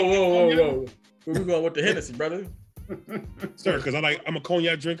 Whoa. Where we going with the Hennessy, brother? Sir, because I'm a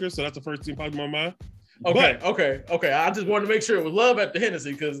cognac drinker, so that's the first thing popped in my mind. Okay. I just wanted to make sure it was love at the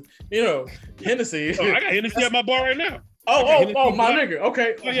Hennessy because, Hennessy. I got Hennessy at my bar right now. Oh, my nigga.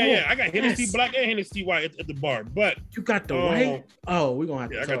 Okay. Oh, yeah. I got Hennessy black and Hennessy white at the bar. But you got the white? Oh, we're going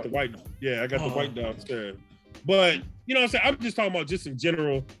to have to talk. I got the white. Yeah, I got the white downstairs. But, you know what I'm saying? I'm just talking about just in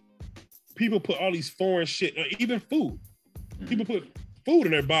general. People put all these foreign shit, even food. People put food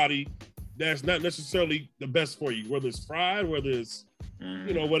in their body that's not necessarily the best for you, whether it's fried, whether it's,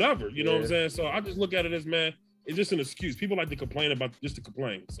 whatever. You know what I'm saying? So I just look at it as, man, it's just an excuse. People like to complain about just to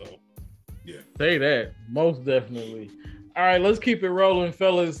complain. So, yeah. Say that. Most definitely. All right, let's keep it rolling,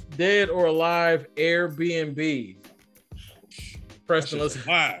 fellas. Dead or alive Airbnb. Preston, let's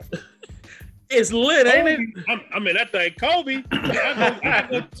live. It's lit, ain't it? I mean, that thing, Kobe. I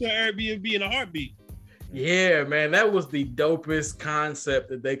go to Airbnb in a heartbeat. Yeah, man, that was the dopest concept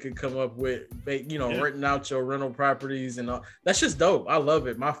that they could come up with. Renting out your rental properties and all. That's just dope. I love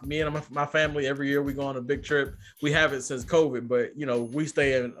it. Me and my family, every year we go on a big trip. We have it since COVID, but we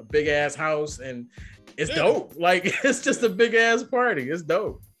stay in a big ass house and it's dope. Like it's just a big ass party. It's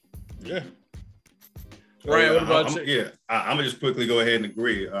dope. Yeah. Ryan, what about you? I'm gonna just quickly go ahead and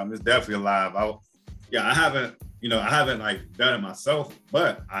agree. It's definitely alive. I haven't like done it myself,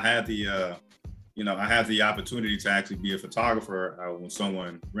 but I had the opportunity to actually be a photographer when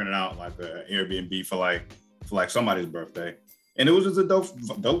someone rented out like an Airbnb for like somebody's birthday, and it was just a dope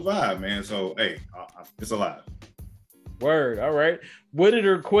vibe, man. So hey, it's alive. Word. All right. Would it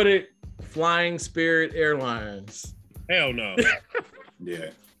or quit it? Flying Spirit Airlines. Hell no. Yeah.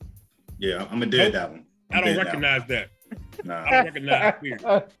 I'm gonna dead that one. I don't recognize that. Nah. I don't recognize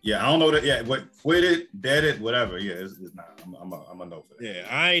Spirit. Yeah, I don't know that. Yeah, what quit it, dead it, whatever. Yeah, it's not. I'm a no for that. Yeah,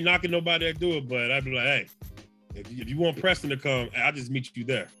 I ain't knocking nobody that do it, but I'd be like, hey, if you want Preston to come, I'll just meet you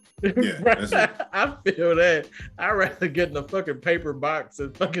there. Yeah, that's it. I feel that. I'd rather get in a fucking paper box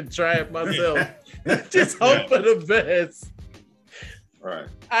and fucking try it myself. Just hope for the best. Right.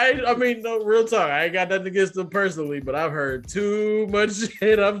 I mean, no, real talk. I ain't got nothing against them personally, but I've heard too much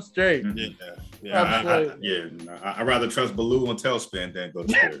shit. I'm straight. I'd rather trust Baloo and Tailspin than go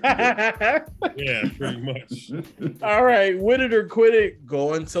to Spirit. Yeah, pretty much. All right, win it or quit it,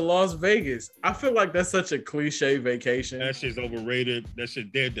 going to Las Vegas. I feel like that's such a cliche vacation. That shit's overrated. That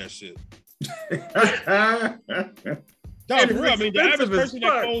shit dead, that shit. No, for real. I mean, the average person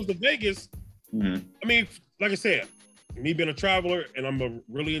that goes to Vegas, I mean, like I said, me being a traveler and I'm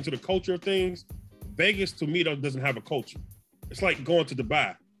really into the culture of things, Vegas to me doesn't have a culture. It's like going to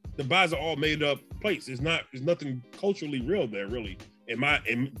Dubai. Dubai's are all made up place. There's nothing culturally real there, really. In my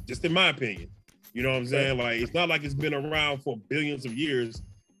opinion. You know what I'm saying? Like it's not like it's been around for billions of years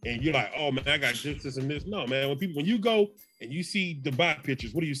and you're like, oh man, I got this and this. No, man. When you go and you see Dubai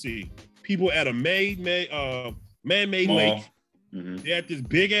pictures, what do you see? People at a man-made lake. They're at this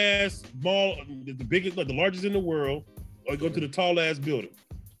big ass mall, the biggest, the largest in the world, or go to the tall ass building.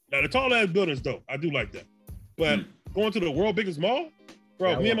 Now the tall ass building is dope. I do like that. But going to the world biggest mall,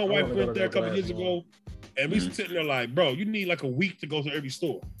 bro, me and my wife went there a couple years ago, and we sitting there like, bro, you need like a week to go to every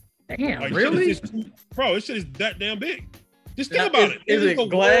store. Damn, like, really? Bro, this shit is that damn big. Just think about it. Is it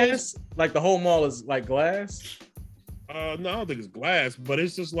glass? Like the whole mall is like glass? No, I don't think it's glass, but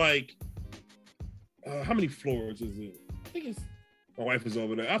it's just like, how many floors is it? I think it's, my wife is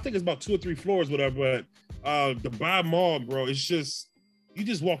over there. I think it's about 2 or 3 floors, whatever, but Dubai Mall, bro, it's just, you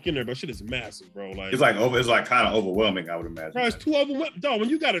just walk in there, but shit is massive, bro. Like it's like kind of overwhelming, I would imagine. Bro, it's too overwhelming. Dog, when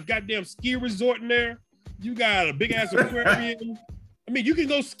you got a goddamn ski resort in there, You got a big ass aquarium. I mean, you can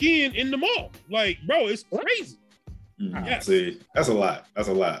go skiing in the mall. Like, bro, it's crazy. Yes. See, that's a lot. That's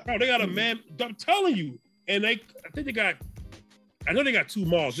a lot. Bro, they got a man. I'm telling you, and I know they got two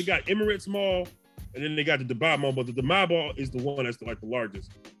malls. They got Emirates Mall, and then they got the Dubai Mall. But the Dubai Mall is the one that's like the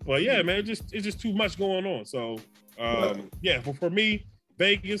largest. But yeah, man, it's just too much going on. So yeah, for me,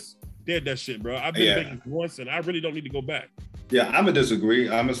 Vegas did that shit, bro. I've been to Vegas once, and I really don't need to go back. Yeah, I'm gonna disagree.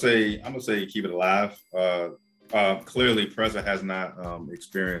 I'm gonna say keep it alive. Clearly, Preza has not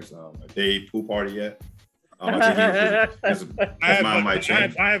experienced a day pool party yet. I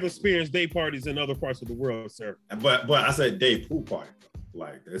have experienced day parties in other parts of the world, sir. But I said day pool party.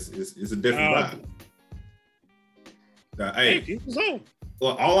 Like it's a different vibe. Hey,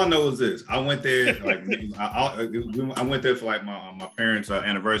 well, all I know is this: I went there like I went there for like my parents'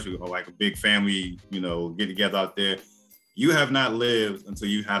 anniversary or like a big family, get together out there. You have not lived until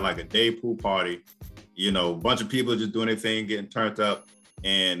you had like a day pool party. A bunch of people just doing their thing, getting turned up.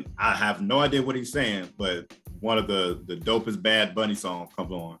 And I have no idea what he's saying, but one of the dopest Bad Bunny song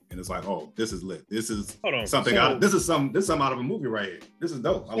comes on, and it's like, oh, this is lit. This is something out. This is something out of a movie right here. This is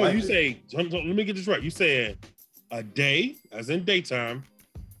dope. I like it. Let me get this right. You said a day, as in daytime,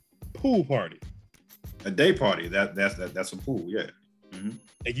 pool party. A day party. That's a pool. Yeah. Mm-hmm.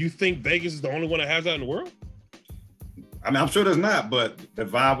 And you think Vegas is the only one that has that in the world? I mean, I'm sure there's not, but the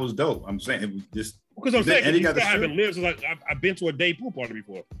vibe was dope. I'm saying it was just. Because I'm saying, you haven't lived, so like I've been to a day pool party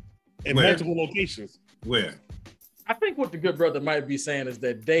before in multiple locations. Where? I think what the good brother might be saying is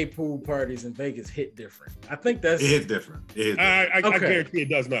that day pool parties in Vegas hit different. I think that's... It hits different. I guarantee it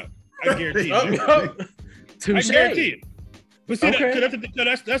does not. I guarantee it. Touché. I guarantee it. But see,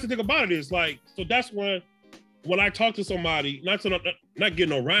 that's the thing about it is like, so that's when I talk to somebody, not getting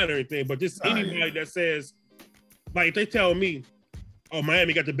no rhyme or anything, but just anybody that says, like, if they tell me, oh,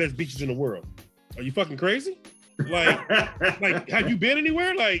 Miami got the best beaches in the world. Are you fucking crazy? Like, have you been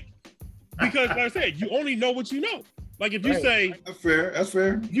anywhere? Like, because like I said, you only know what you know. Like, if you say that's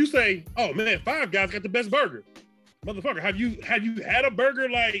fair. You say, oh man, Five Guys got the best burger, motherfucker. Have you had a burger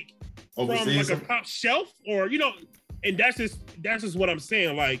like overseas from like a top shelf or And that's just what I'm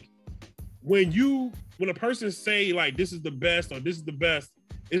saying. Like, when a person say like this is the best or this is the best,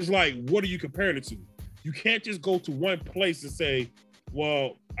 it's like, what are you comparing it to? You can't just go to one place and say,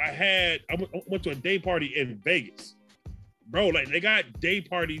 well, I went to a day party in Vegas. Bro, like they got day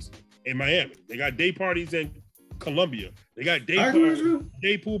parties in Miami. They got day parties in Colombia. They got day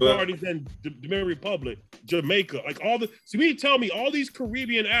pool parties in Dominican Republic, Jamaica. Like so you tell me all these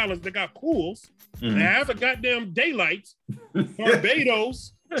Caribbean islands that got pools, that have a goddamn daylights,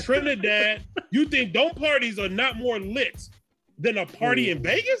 Barbados, Trinidad. You think those parties are not more lit than a party in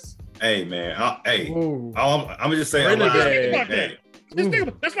Vegas? Hey man, I'm gonna just say,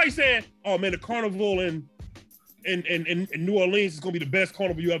 that's like saying, oh man, the carnival in New Orleans is gonna be the best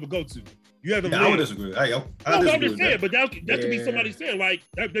carnival you ever go to. You haven't. I would disagree. I'm just saying, but that could be somebody saying like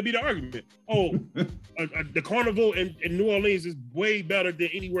that'd be the argument. Oh, the carnival in New Orleans is way better than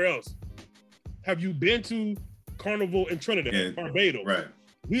anywhere else. Have you been to carnival in Trinidad, Barbados? Right.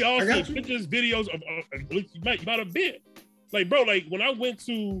 We all see pictures, videos of you might have been. Like, bro, like when I went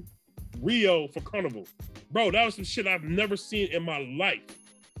to Rio for carnival, bro, that was some shit I've never seen in my life.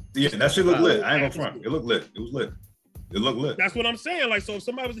 Yeah, that shit looked lit. I ain't gonna front. It looked lit. It was lit. It looked lit. That's what I'm saying. Like, so if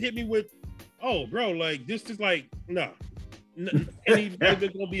somebody was hit me with, oh, bro, like this is like, nah, anything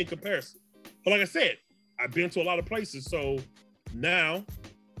gonna be in comparison. But like I said, I've been to a lot of places, so now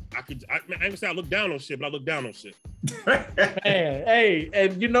I ain't gonna say I look down on shit, but I look down on shit. Man, hey,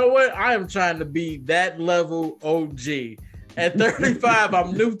 and you know what? I am trying to be that level OG. At 35,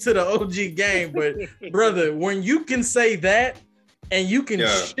 I'm new to the OG game, but brother, when you can say that and you can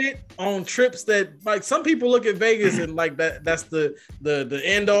shit on trips that, like, some people look at Vegas and like that's the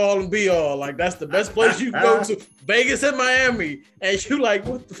end all and be all, like that's the best place you can go to, Vegas and Miami, and you like,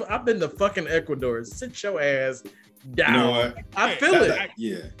 what the I've been to fucking Ecuador. Sit your ass down. You know what? I feel it.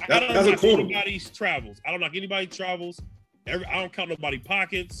 I don't knock anybody's travels. I don't knock anybody's travels. I don't count nobody's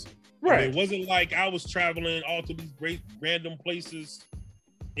pockets. Right. It wasn't like I was traveling all to these great random places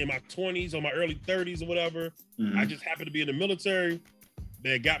in my 20s or my early 30s or whatever. Mm-hmm. I just happened to be in the military.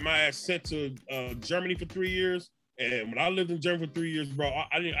 They got my ass sent to Germany for 3 years. And when I lived in Germany for 3 years, bro,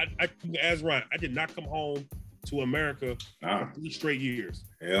 I as Ryan, I did not come home to America for 3 straight years.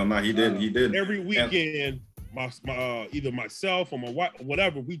 Hell no, he didn't. He didn't. Every weekend, my either myself or my wife,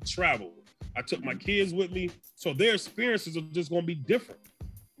 whatever, we traveled. I took my kids with me. So their experiences are just going to be different.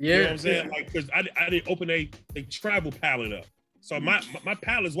 Yeah, you know what I'm saying? Like, because I didn't open a travel palette up, so my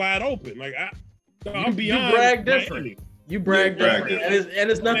palette is wide open. Like I'm beyond. You brag different. You brag different, and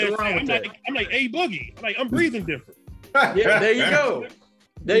it's nothing wrong with that. I'm like A Boogie. I'm breathing different. Yeah, there you go.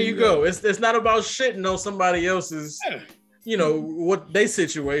 There you go. It's not about shitting on somebody else's, what they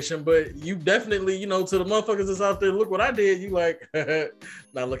situation, but you definitely, to the motherfuckers that's out there, look what I did. You like,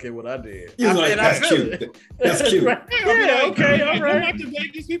 now look at what I did. That's cute. That's cute. Yeah, okay, all right. Like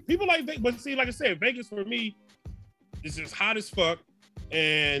Vegas, people like Vegas, but see, like I said, Vegas for me is just hot as fuck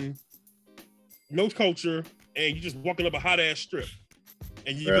and no culture, and you just walking up a hot ass strip,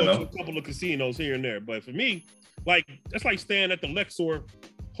 and you go to a couple of casinos here and there. But for me, like that's like staying at the Luxor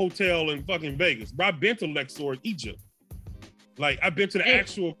Hotel in fucking Vegas. Bro, I've been to Luxor, Egypt. Like I've been to the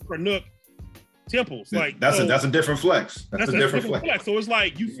actual Karnak temples. Like that's a different flex. That's a different flex. So it's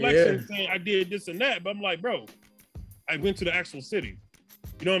like you flexing saying I did this and that, but I'm like, bro, I went to the actual city.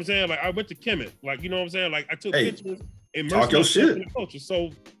 You know what I'm saying? Like I went to Kemet. Like, you know what I'm saying? Like I took pictures, immersed myself in the culture. So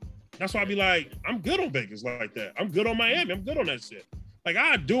that's why I be like, I'm good on Vegas like that. I'm good on Miami. I'm good on that shit. Like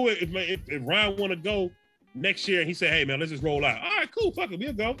I do it if Ryan want to go next year and he said, hey man, let's just roll out. All right, cool, fuck it,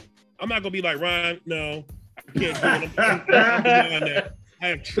 we'll go. I'm not gonna be like, Ryan, no, I can't do it. I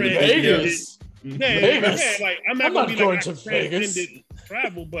have Vegas. Yeah, like I'm not gonna be going like to Vegas.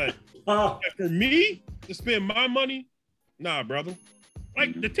 Travel, but for me to spend my money, nah, brother.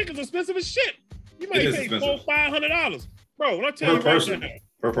 Like the tickets are expensive as shit. You might pay $400-$500, bro. When I tell you right now,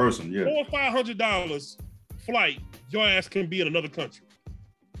 per person, yeah, $400 or $500 flight, your ass can be in another country.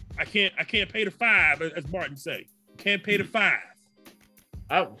 I can't pay the $5, as Martin say. Can't pay the $5.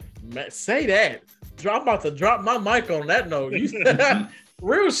 Say that. I'm about to drop my mic on that note.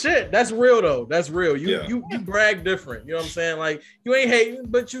 Real shit. That's real though. That's real. You brag different. You know what I'm saying? Like you ain't hating,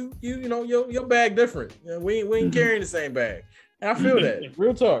 but you your bag different. You know, we ain't carrying the same bag. And I feel that.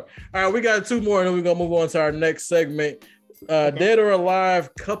 Real talk. All right, we got 2 more, and then we're gonna move on to our next segment. Dead or alive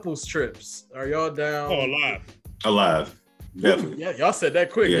couples trips. Are y'all down? Oh, alive. Alive. Definitely. Yeah, y'all said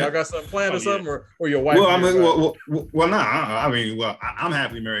that quick. Y'all got something planned or something, or your wife? Well, I mean, I'm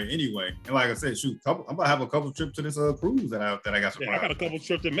happily married anyway. And like I said, I'm about to have a couple trips to this cruise that I got surprised. I got a couple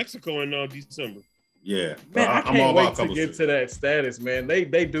trips to Mexico in December. Yeah, man, I can't wait to get to that status, man. They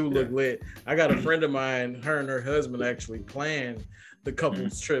do look lit. I got a friend of mine, her and her husband actually planned the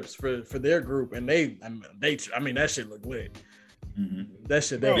couples trips for their group, and they that shit look lit. That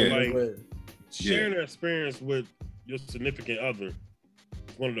shit definitely look lit. Sharing an experience with your significant other is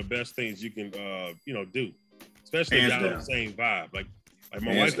one of the best things you can do, especially if y'all on the same vibe. Like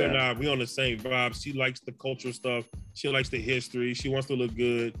my wife and I, we on the same vibe. She likes the cultural stuff. She likes the history. She wants to look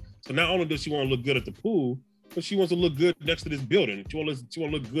good. So not only does she want to look good at the pool, but she wants to look good next to this building. She want to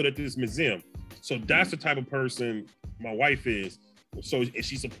look good at this museum. So that's the type of person my wife is. So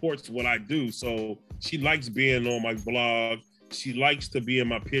she supports what I do. So she likes being on my blog. She likes to be in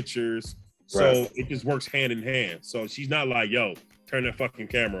my pictures. So it just works hand in hand. So she's not like, yo, turn that fucking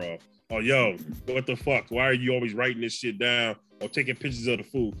camera off. Or yo, what the fuck? Why are you always writing this shit down or taking pictures of the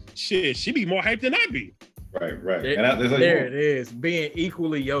food? Shit, she be more hyped than I be. Right. There it is. Being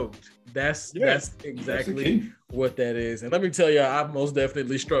equally yoked. That's exactly what that is. And let me tell you, I've most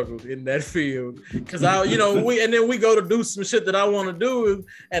definitely struggled in that field. Cause we go to do some shit that I want to do,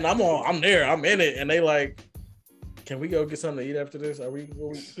 and I'm there, I'm in it, and they like, can we go get something to eat after this? Are we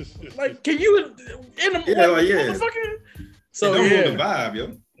like, can you in the motherfucker? So don't ruin the vibe,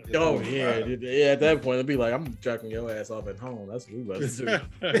 yo. Oh yeah. At that point, it'd be like, I'm dropping your ass off at home. That's what we about to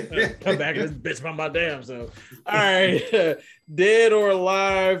do. Come back and this bitch by my damn self. All right, dead or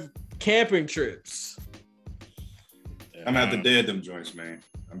alive camping trips. I'm gonna have to dead them joints, man.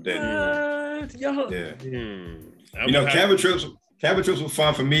 I'm dead. Y'all. Yeah. Cabin trips were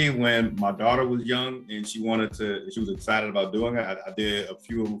fun for me when my daughter was young and she was excited about doing it. I did a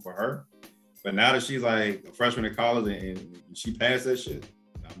few of them for her. But now that she's like a freshman in college and she passed that shit,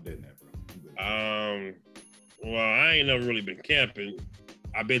 I'm dead in that, bro. Well, I ain't never really been camping.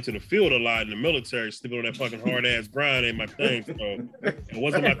 I've been to the field a lot in the military, sleeping on that fucking hard ass grind ain't my thing. So it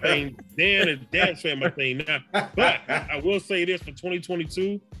wasn't my thing then, and dad's my thing now. But I will say this, for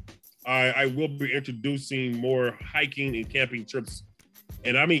 2022, I will be introducing more hiking and camping trips.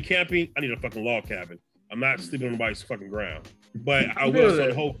 And I mean camping, I need a fucking log cabin. I'm not sleeping on nobody's fucking ground. But I will say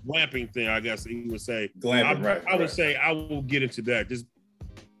the whole glamping thing, I guess you would say. Glamping, I would say I will get into that. Just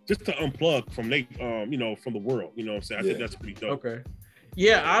to unplug from from the world. You know what I'm saying? I think that's pretty dope. Okay.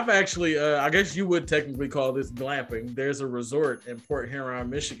 Yeah, I've actually, I guess you would technically call this glamping. There's a resort in Port Huron,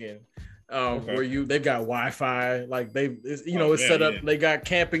 Michigan, where they've got Wi-Fi, like it's set up. They got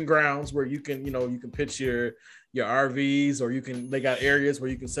camping grounds where you can pitch your RVs, or they got areas where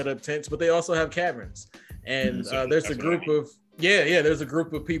you can set up tents, but they also have cabins. And there's a group of there's a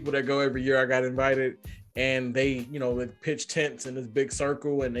group of people that go every year. I got invited, and they pitch tents in this big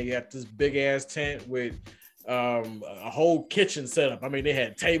circle, and they got this big ass tent with a whole kitchen setup. I mean, they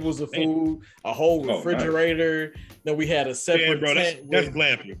had tables of food, a whole refrigerator. Nice. Then we had a separate tent. That's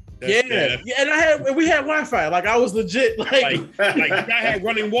glamping. And we had Wi-Fi. Like I was legit like I had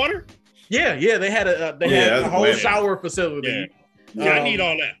running water. Yeah, they had a whole shower facility. Yeah, I need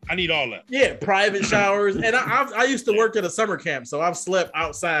all that. Yeah, private showers. And I used to work at a summer camp, so I've slept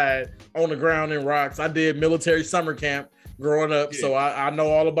outside on the ground in rocks. I did military summer camp growing up, so I know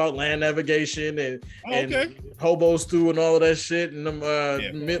all about land navigation and hobo stew and all of that shit and them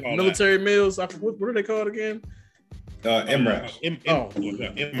military meals. What are they called again? MRAPs.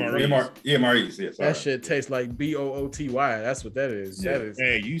 MREs. Yes. That shit tastes like BOOTY. That's what that is. Yeah. That is.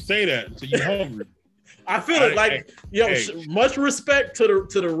 Hey, you say that until you're hungry. I feel it like much respect to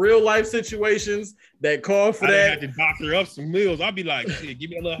the real life situations that call for that. I had to doctor up some meals. I'll be like, shit,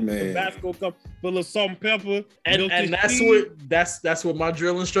 give me a little Tabasco cup, put a little salt and pepper, and that's what my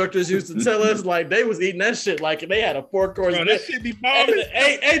drill instructors used to tell us. Like they was eating that shit like they had a 4-course. That shit be bombing.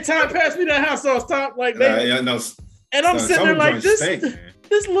 Hey, Tom, pass me that hot sauce, Tom. Like they. And I'm sitting there like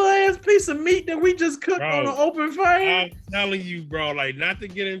this little ass piece of meat that we just cooked on an open fire. I'm telling you, bro, like not to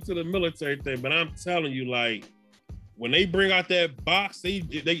get into the military thing, but I'm telling you, like when they bring out that box, they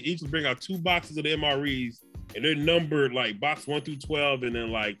each bring out 2 boxes of the MREs, and they're numbered like box 1 through 12, and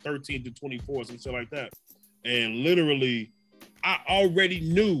then like 13 to 24, some shit like that. And literally, I already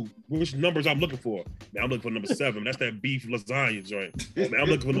knew which numbers I'm looking for. Man, I'm looking for number 7. That's that beef lasagna joint. Man, I'm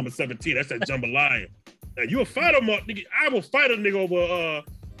looking for number 17. That's that jambalaya. Now, you a fighter, nigga. I will fight a nigga over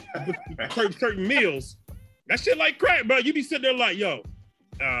certain meals. That shit like crack, bro. You be sitting there like, yo,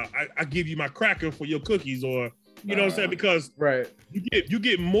 I give you my cracker for your cookies, or you know what I'm saying? Because you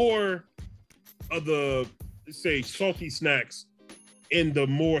get more of the say salty snacks in the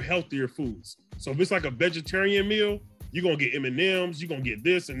more healthier foods. So if it's like a vegetarian meal, you're gonna get M&Ms, you're gonna get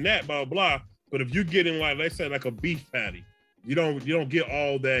this and that, blah blah. But if you're getting like, let's say like a beef patty, you don't get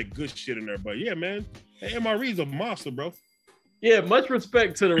all that good shit in there. But yeah, man. MRE's a monster, bro. Yeah, much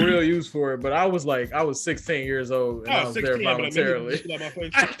respect to the real use for it, but I was 16 years old and I was 16, there voluntarily.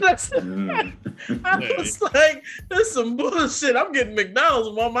 I was like, "This some bullshit. I'm getting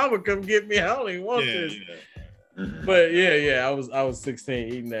McDonald's. My mama come get me. I don't even want this." Yeah. But yeah, I was 16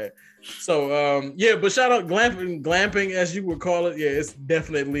 eating that. So but shout out glamping as you would call it. Yeah, it's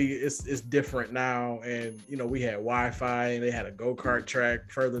definitely it's different now, and we had Wi-Fi and they had a go-kart track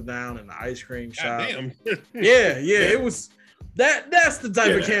further down in the ice cream shop. Damn. yeah, it was that's the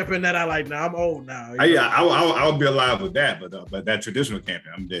type of camping that I like now. I'm old now. I'll be alive with that, but that traditional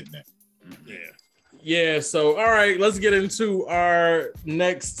camping, I'm dead in that. Yeah. So all right, let's get into our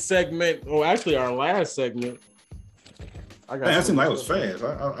next segment, or actually our last segment. That seemed like it was fast.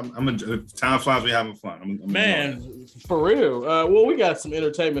 Time flies, we having fun. Man, for real. Well, we got some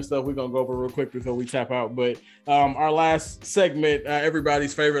entertainment stuff we're gonna go over real quick before we tap out. But our last segment,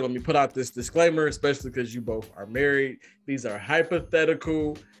 everybody's favorite. Let me put out this disclaimer, especially because you both are married. These are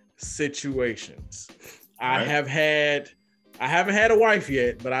hypothetical situations. I haven't had a wife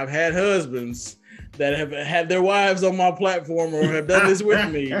yet, but I've had husbands that have had their wives on my platform or have done this with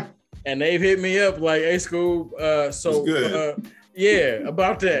me. And they've hit me up like, "Hey, Scoob,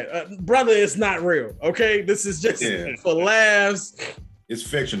 about that, brother. It's not real. Okay, this is just for laughs. It's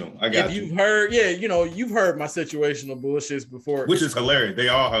fictional. I got you. You've heard, you've heard my situational bullshits before, which is hilarious. They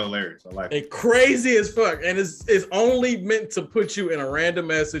are hilarious. I like. They crazy as fuck, and it's only meant to put you in a random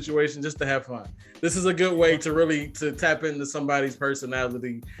ass situation just to have fun. This is a good way to tap into somebody's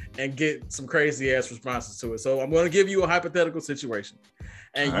personality and get some crazy ass responses to it. So I'm going to give you a hypothetical situation.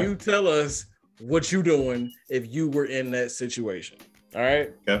 And you tell us what you doing if you were in that situation. All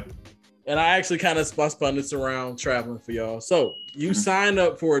right? Okay. And I actually kind of spun this around traveling for y'all. So you signed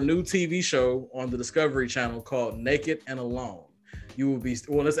up for a new TV show on the Discovery Channel called Naked and Alone. You will be,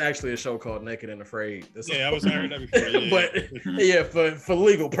 it's actually a show called Naked and Afraid. I was hearing that before. Yeah. But for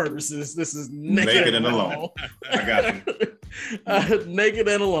legal purposes, this is Naked and Alone. I got you. Naked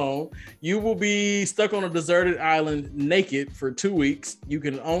and Alone. You will be stuck on a deserted island naked for 2 weeks. You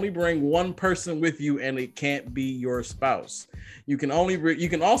can only bring one person with you, and it can't be your spouse. You can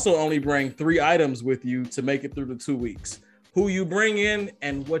also only bring 3 items with you to make it through the 2 weeks. Who you bring in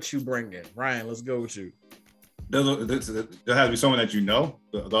and what you bring in. Ryan, let's go with you. There has to be someone that you know,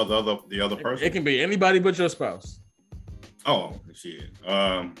 the other person. It can be anybody but your spouse. Oh shit!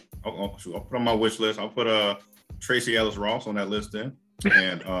 I'll put on my wish list. I'll put Tracy Ellis Ross on that list then.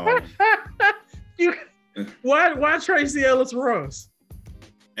 And why Tracy Ellis Ross?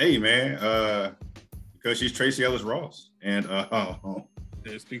 Hey man, because she's Tracy Ellis Ross, and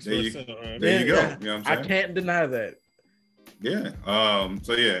It speaks There for you- itself. There you go. You know what I'm I saying? can't deny that. Yeah.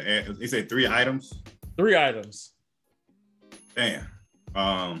 So yeah, and they say 3 items. 3 items. Damn.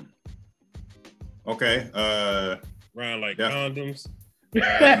 Okay. Around like Yeah. condoms.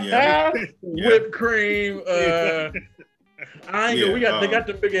 Yeah. Whipped cream. I ain't Yeah, gonna, they got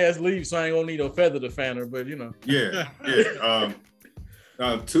the big ass leaves, so I ain't gonna need no feather to fan her, but you know. Yeah.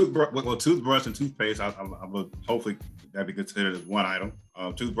 Toothbrush and toothpaste. I would hopefully that'd be considered as 1 item.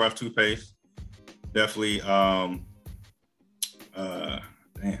 Toothbrush, toothpaste, definitely. Damn,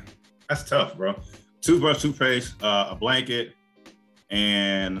 that's tough, bro. Toothbrush, toothpaste, a blanket,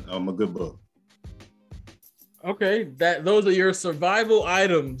 and a good book. Okay, those are your survival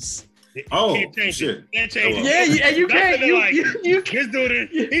items. Oh, Can't change shit. it. Can't change it. Yeah, you can't. You This dude,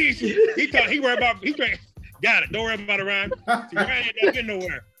 he worried about. Got it. Don't worry about it, Ryan. See, Ryan ain't gonna get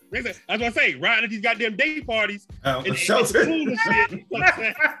nowhere. That's what I say. Ryan at these goddamn day parties and Shelter. school and shit. You know what I'm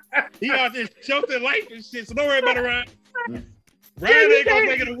saying? He out there sheltering life and shit. So don't worry about it, Ryan. Ryan ain't gonna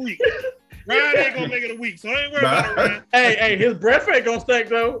make it a week. Ryan ain't gonna make it a week. So don't worry about it, Ryan. Hey, his breath ain't gonna stink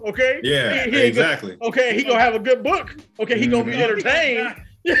though. Okay. Yeah, He ain't exactly. Okay, he gonna have a good book. Okay, he gonna be entertained.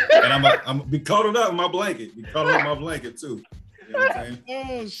 And I'm be cuddled up in my blanket. Be cuddled up in my blanket too. You know what I'm saying?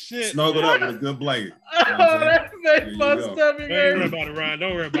 Oh shit. Snuggled up with a good blanket. Oh, that makes my There you go. stomach Don't worry hurt. about it, Ryan.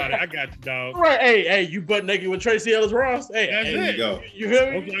 Don't worry about it. I got you, dog. Right, hey, you butt naked with Tracy Ellis Ross. Hey, That's hey, There it. you go. you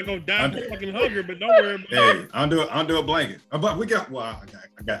hear me? Hopefully I go die from fucking hunger, but don't worry about it. Hey, under a blanket. But we got. Well, I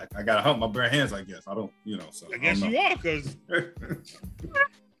got to hump my bare hands. I guess I don't. You know. So I guess don't you know. are, cause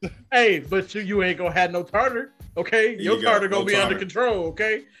Hey, but you ain't gonna have no tartar. Okay, There your you go. tartar gonna No be under tartar. control.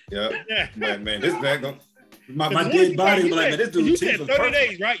 Okay. Yeah. yeah. Man, this bag go. My Cause dead body. you Like, man, said, this dude. you teeth said was 30 perfect.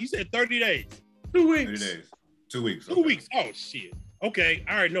 days, right? You said 30 days. 2 30 weeks. days. 2 weeks. 2 weeks. Oh shit. Okay,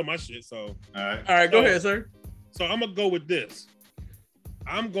 I already know my shit. So All right. All right, go So- ahead, sir. I'm gonna go with this.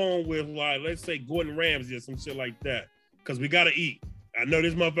 I'm going with like, let's say Gordon Ramsay or some shit like that. Cause we gotta eat. I know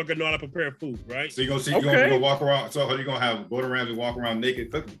this motherfucker know how to prepare food, right? So you gonna Okay. go walk around. So you gonna have Gordon Ramsay walk around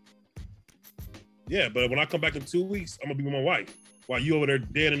naked cooking? Yeah, but when I come back in 2 weeks, I'm gonna be with my wife while you over there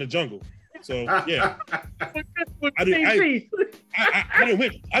dead in the jungle. So yeah, I didn't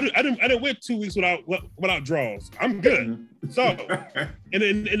went 2 weeks without draws. I'm good. So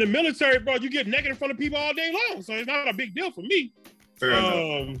in the military, bro, you get naked in front of people all day long, so it's not a big deal for me. Fair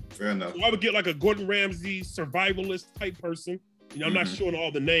enough. Fair enough. So I would get like a Gordon Ramsay survivalist type person. You know, I'm not sure on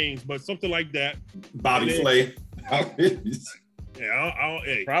all the names, but something like that. Bobby And Flay. Yeah,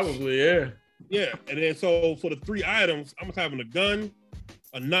 hey. Probably, yeah. Yeah, and then so for the 3 items, I'm having a gun,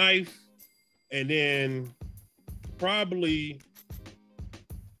 a knife, and then probably,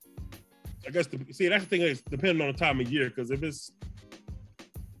 I guess that's the thing is depending on the time of year. Because if it's,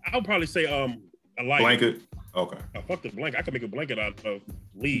 I'll probably say a lighter. Blanket. Okay. Fuck the blanket. I can make a blanket out of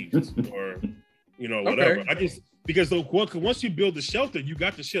leaves or whatever. Okay. Because once you build the shelter, you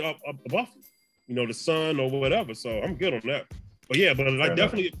got the shit up above it. The sun or whatever. So I'm good on that. But yeah, but like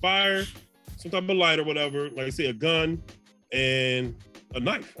definitely fire, some type of light or whatever. Like I say, a gun and a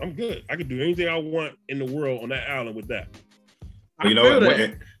knife. I'm good. I can do anything I want in the world on that island with that. Well, you know feel what?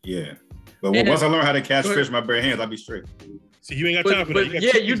 that. Yeah. But And- once I learn how to catch Go fish with my bare hands, I'll be straight. So you ain't got time for that. But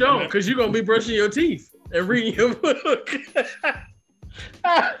got 2 you weeks don't, on that. because you're gonna be brushing your teeth and reading your book.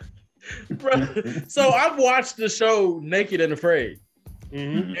 Bro, so I've watched the show Naked and Afraid,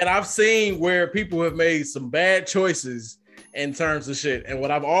 Mhm. and I've seen where people have made some bad choices in terms of shit. And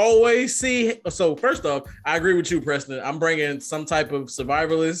what I've always seen, so first off, I agree with you, Preston. I'm bringing some type of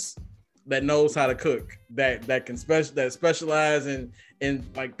survivalist that knows how to cook, that specialize in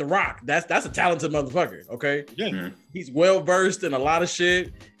like The Rock. That's a talented motherfucker. Okay. Yeah. Mhm. He's well versed in a lot of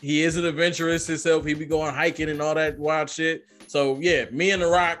shit. He is an adventurous himself. He be going hiking and all that wild shit. So yeah, me and The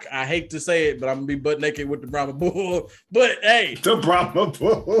Rock, I hate to say it, but I'm gonna be butt naked with the Brahma bull. But hey, The Brahma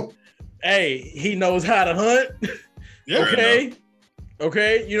bull. hey, he knows how to hunt. Yeah. Okay.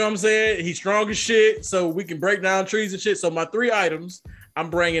 Okay, you know what I'm saying? He's strong as shit, so we can break down trees and shit. So my 3 items, I'm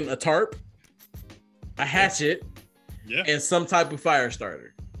bringing a tarp, a hatchet, Yeah. and some type of fire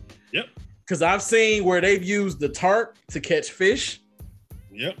starter. Yep. Because I've seen where they've used the tarp to catch fish,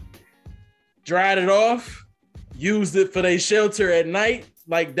 Yep. dried it off, used it for their shelter at night.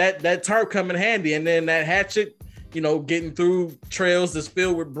 Like that tarp come in handy, and then that hatchet, getting through trails that's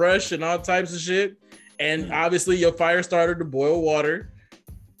filled with brush and all types of shit. And obviously your fire starter to boil water.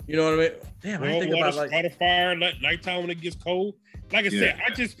 You know what I mean? Damn, I didn't think about Start a fire nighttime when it gets cold. Like I said,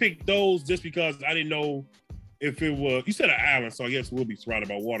 I just picked those just because I didn't know if it was. You said an island, so I guess we'll be surrounded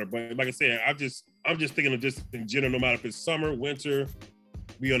by water. But like I said, I'm just thinking of just in general. No matter if it's summer, winter,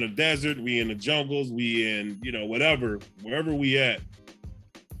 we in the desert, we in the jungles, we in whatever, wherever we at.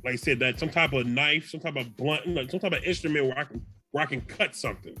 like I said, that some type of knife, some type of blunt, some type of instrument where I can cut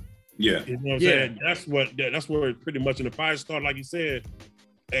something. Yeah. You know what I'm saying? That's where it pretty much in the fire started. Like you said,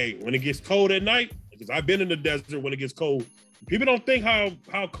 hey, when it gets cold at night, because I've been in the desert when it gets cold. People don't think how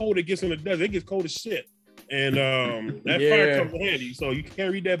cold it gets in the desert. It gets cold as shit. And that fire comes in handy. So you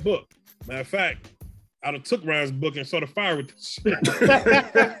can't read that book. Matter of fact, I done took Ryan's book and started fire with this shit.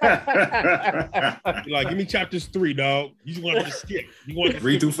 Like, give me chapters 3, dog. You just want to skip. You want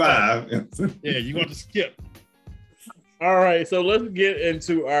 3 through 5. Yeah, you want to skip. All right, so let's get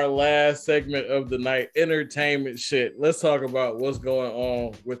into our last segment of the night, entertainment shit. Let's talk about what's going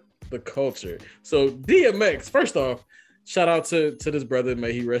on with the culture. So DMX, first off, shout out to this brother,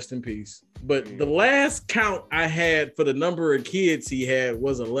 may he rest in peace. But the last count I had for the number of kids he had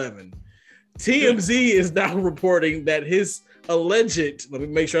was 11. TMZ is now reporting that his alleged, let me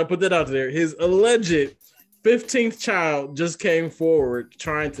make sure I put that out there, his alleged 15th child just came forward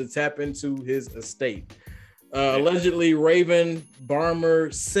trying to tap into his estate. Allegedly, Raven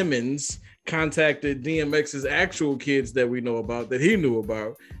Barmer Simmons contacted DMX's actual kids that we know about, that he knew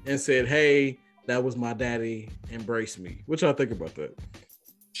about, and said, hey, that was my daddy, embrace me. What y'all think about that?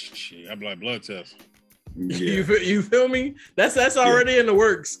 Shit, I'm like blood test. Yeah. You feel me? That's already in the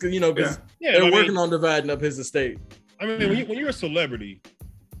works, because they're working on dividing up his estate. I mean, when you're a celebrity,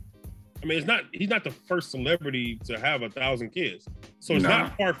 I mean, he's not the first celebrity to have 1,000 kids, so it's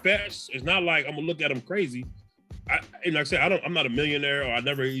not far fetched. It's not like I'm gonna look at him crazy. And like I said, I'm not a millionaire, or I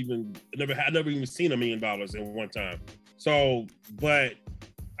never even seen $1 million in one time. So, but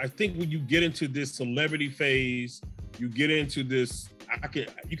I think when you get into this celebrity phase, you get into this.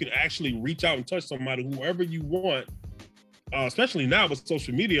 You can actually reach out and touch somebody, whoever you want. Especially now with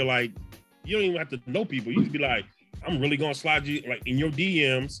social media, like you don't even have to know people. You can be like, I'm really gonna slide you like in your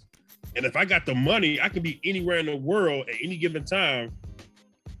DMs, and if I got the money, I can be anywhere in the world at any given time.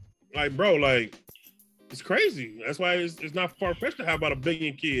 Like, bro, like it's crazy. That's why it's not far fetched to have about 1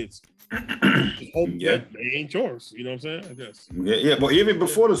 billion kids. Just hope that they ain't yours. You know what I'm saying? I guess. Yeah. But even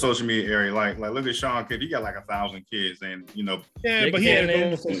before the social media area, like look at Sean Kidd. He got like 1,000 kids, and Yeah, but he had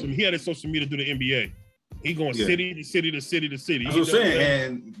his social media through the NBA. He going city to city to city to city. That's what I'm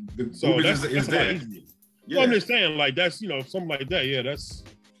saying. And the so that's there. Yeah. Well, I'm just saying, like that's something like that. Yeah, that's.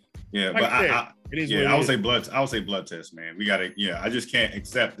 Yeah, like but I would say blood. I would say blood test, man. We gotta. Yeah, I just can't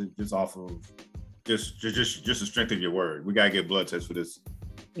accept it just off of just the strength of your word. We gotta get blood tests for this.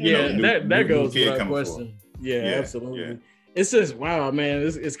 That goes to that question. Yeah, absolutely. Yeah. It's just wow, man.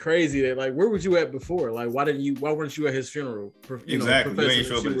 It's crazy that like where was you at before? Like why weren't you at his funeral? Exactly. You ain't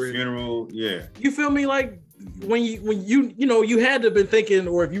show up at his funeral. Yeah. You feel me? Like when you had to have been thinking,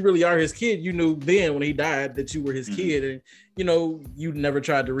 or if you really are his kid, you knew then when he died that you were his kid, and you never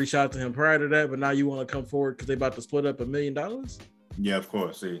tried to reach out to him prior to that, but now you want to come forward because they about to split up $1 million. Yeah, of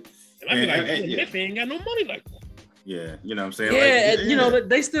course. See, and I be like, they ain't got no money like that. Yeah, you know what I'm saying? Yeah, like,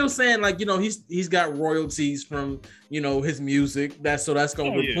 they still saying like, he's got royalties from, his music. That's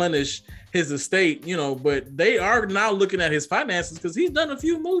going to replenish his estate, but they are now looking at his finances because he's done a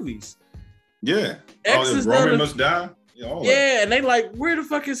few movies. Yeah. Roman Must Die. Yeah, and they like, where the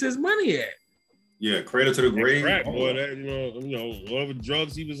fuck is his money at? Yeah, Cradle to the Grave. Crack, boy, that, whatever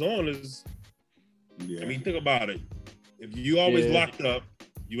drugs he was on is, I mean, think about it. If you always locked up,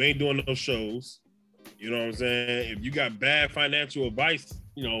 you ain't doing no shows. You know what I'm saying? If you got bad financial advice,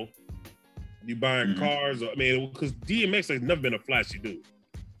 you buying cars. I mean, because DMX has never been a flashy dude.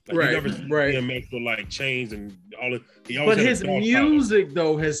 Like, right. DMX with like chains and all of. But his music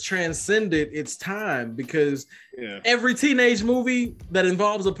though has transcended its time because every teenage movie that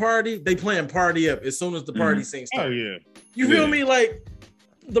involves a party, they playing Party Up as soon as the party scene starts. Oh yeah. You feel me? Like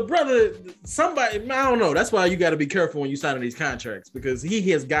the brother, somebody, I don't know. That's why you got to be careful when you sign these contracts because he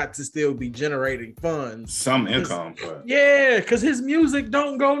has got to still be generating funds, some income. Yeah, because his music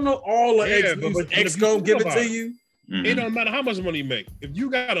don't go all of X gonna give it to you. It don't matter how much money you make. If you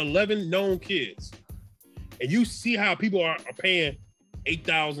got 11 known kids, and you see how people are paying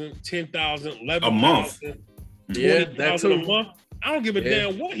 $8,000, $10,000, $11,000 a month, $20,000 a month, I don't give a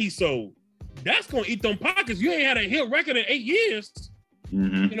damn what he sold. That's gonna eat them pockets. You ain't had a hit record in 8 years. You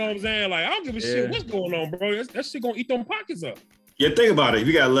know what I'm saying? Like, I don't give a shit what's going on, bro. That shit gonna eat them pockets up. Yeah, think about it. If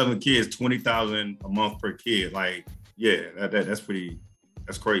you got 11 kids, $20,000 a month per kid, like, that's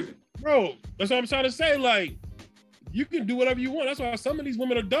crazy. Bro, that's what I'm trying to say. Like, you can do whatever you want. That's why some of these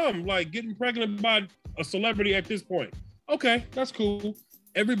women are dumb. Like, getting pregnant by a celebrity at this point. Okay, that's cool.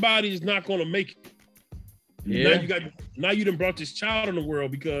 Everybody is not gonna make it. Yeah. Now you done brought this child in the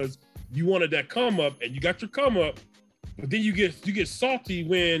world because you wanted that come up, and you got your come up. But then you get salty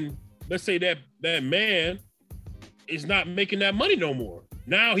when, let's say that man is not making that money no more.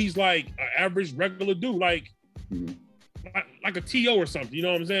 Now he's like an average regular dude, like a T.O. or something. You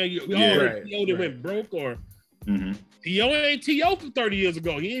know what I'm saying? We all heard T.O. that went broke, or T.O. ain't T.O. from 30 years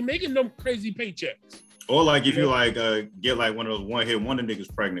ago. He ain't making no crazy paychecks. Or like if you like get like one of those one hit wonder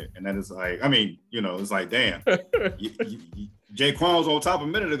niggas pregnant, and then it's like, I mean, you know, it's like, damn, Jay Quan was on top a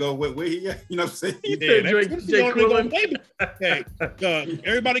minute ago. Where he at? You know what I'm saying? Hey,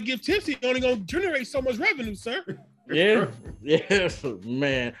 everybody give Tipsy, only gonna generate so much revenue, sir. Yeah,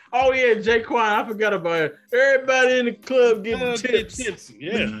 man. Oh yeah, Jay Quan, I forgot about it. Everybody in the club getting tips.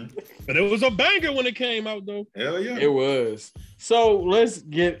 Yeah, but it was a banger when it came out, though. Hell yeah, it was. So let's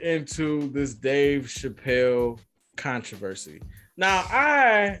get into this Dave Chappelle controversy. Now,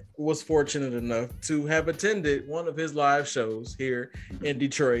 I was fortunate enough to have attended one of his live shows here in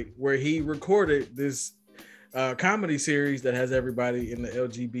Detroit, where he recorded this comedy series that has everybody in the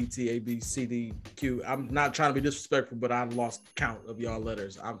LGBT, ABCDQ. I'm not trying to be disrespectful, but I lost count of y'all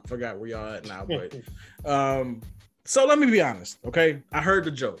letters. I forgot where y'all at now. But so let me be honest, okay? I heard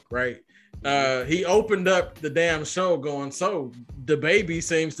the joke, right? He opened up the damn show going, so the baby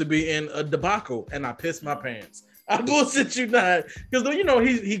seems to be in a debacle, and I pissed my pants. I bullshit you not, because you know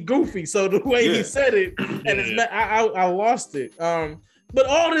he goofy, so the way he said it, and it's not, I lost it. But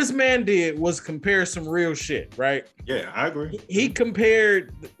all this man did was compare some real shit, right? Yeah, I agree. He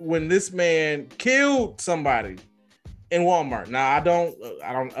compared when this man killed somebody in Walmart. Now I don't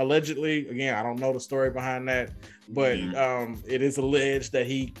allegedly, again, I don't know the story behind that, but it is alleged that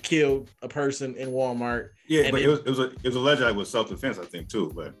he killed a person in Walmart. Yeah, but it was alleged that it was self-defense, I think,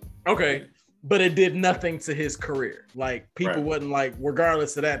 too. But okay. But it did nothing to his career. Like, people wasn't like,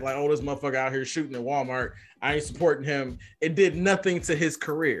 regardless of that, like, oh, this motherfucker out here shooting at Walmart, I ain't supporting him. It did nothing to his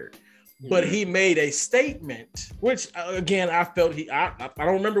career. But he made a statement, which again, I felt I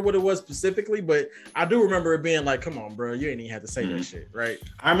don't remember what it was specifically, but I do remember it being like, come on, bro, you ain't even have to say that shit, right?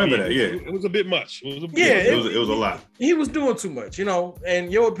 I remember that, yeah. It was a bit much. It was a lot. He was doing too much, you know,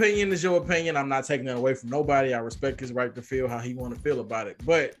 and your opinion is your opinion. I'm not taking that away from nobody. I respect his right to feel how he want to feel about it.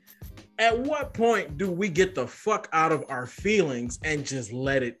 But at what point do we get the fuck out of our feelings and just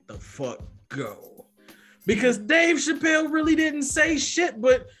let it the fuck go? Because Dave Chappelle really didn't say shit,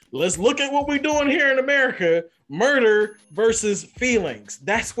 but let's look at what we're doing here in America. Murder versus feelings.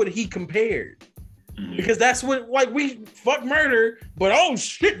 That's what he compared. Because that's what, like, we fuck murder, but oh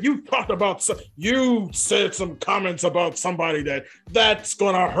shit, you talked about, you said some comments about somebody that's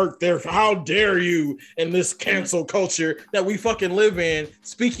gonna hurt their, how dare you in this cancel culture that we fucking live in,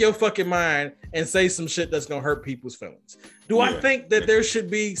 speak your fucking mind and say some shit that's gonna hurt people's feelings. Do I think that there should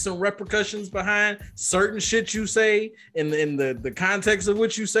be some repercussions behind certain shit you say in the context of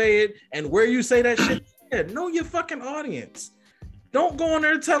which you say it and where you say that shit? Yeah, know your fucking audience. Don't go in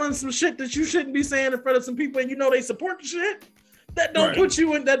there telling some shit that you shouldn't be saying in front of some people and you know they support the shit. That don't put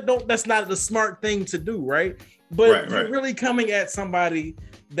you in, that's not the smart thing to do, right? But you're really coming at somebody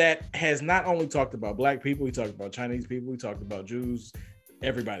that has not only talked about black people, he talked about Chinese people, he talked about Jews,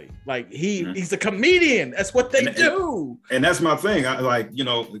 everybody. Like he's a comedian. That's what they do. And that's my thing. I like, you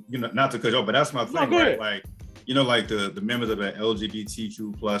know, not to cut you off, but that's my thing. Right? Like, you know, like the members of the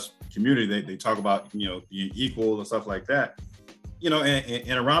LGBTQ plus community, they talk about, you know, being equal and stuff like that. You know,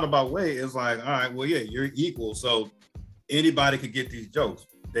 in a roundabout way, it's like, all right, well, yeah, you're equal. So anybody could get these jokes.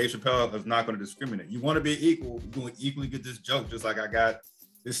 Dave Chappelle is not going to discriminate. You want to be equal, you're going to equally get this joke, just like I got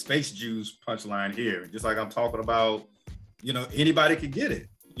this Space Jews punchline here. Just like I'm talking about, you know, anybody could get it,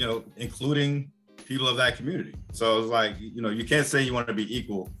 you know, including people of that community. So it's like, you know, you can't say you want to be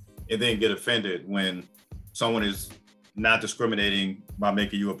equal and then get offended when someone is not discriminating by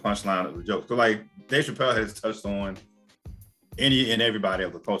making you a punchline of a joke. So like Dave Chappelle has touched on any and everybody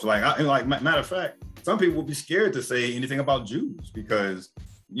of the culture. Like matter of fact, some people will be scared to say anything about Jews because,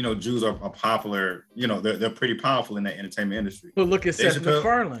 you know, Jews are popular, you know, they're pretty powerful in the entertainment industry. But look at Seth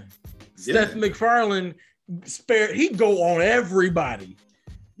MacFarlane. Seth MacFarlane, he go on everybody.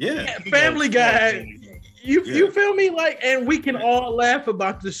 Yeah. Family Guy. You feel me? Like, and we can all laugh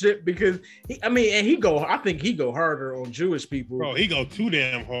about the shit because I think he go harder on Jewish people. Bro, he go too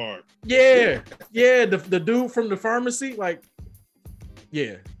damn hard. Yeah. The dude from the pharmacy, like,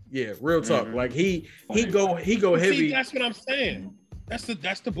 yeah, real talk. Like he go heavy. See, that's what I'm saying. That's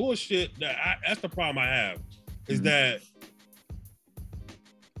the bullshit that's the problem I have is that,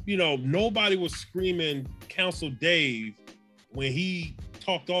 you know, nobody was screaming Council Dave when he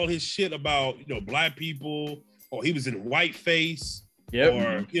talked all his shit about, you know, black people, or he was in whiteface,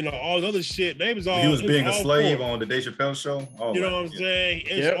 or you know, all the other shit. They was all, he was being a slave on the Dave Chappelle show. Oh, you know what I'm saying?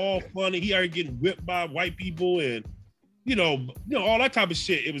 It's all funny. He already getting whipped by white people and you know all that type of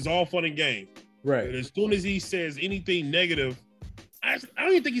shit. It was all fun and game. Right. But as soon as he says anything negative I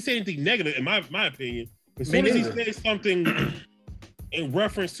don't even think he said anything negative in my opinion. As soon as he said something in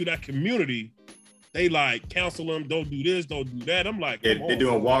reference to that community, they like counsel him, don't do this, don't do that. I'm like, they're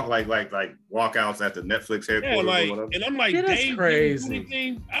doing walkouts at the Netflix headquarters or whatever. And I'm like, Dave crazy. Didn't do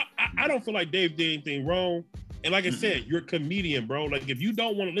anything. I don't feel like Dave did anything wrong. And like I said, you're a comedian, bro. Like if you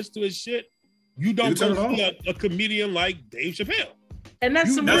don't want to listen to his shit, you don't go see a comedian like Dave Chappelle. And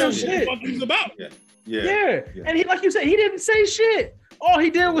that's some real shit. What he's about. Yeah. And he, like you said, he didn't say shit. All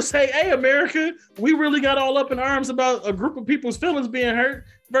he did was say, "Hey, America, we really got all up in arms about a group of people's feelings being hurt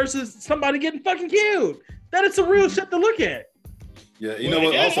versus somebody getting fucking killed." That is some real shit to look at. Yeah, you know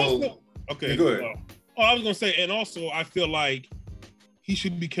what? Also, okay, go ahead. I was gonna say, and also, I feel like he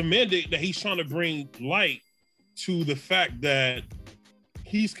should be commended that he's trying to bring light to the fact that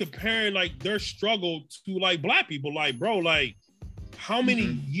he's comparing like their struggle to like Black people. Like, bro, like how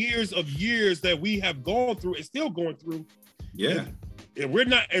many years that we have gone through and still going through. Yeah. And we're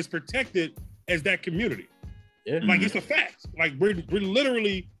not as protected as that community. Yeah. Like it's a fact. Like we're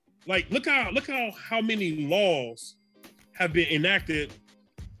literally like look how many laws have been enacted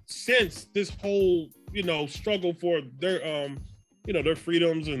since this whole struggle for their their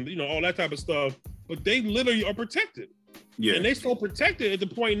freedoms and all that type of stuff. But they literally are protected. Yeah. And they so protected at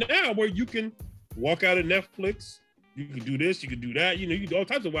the point now where you can walk out of Netflix, you can do this, you can do that, you can do all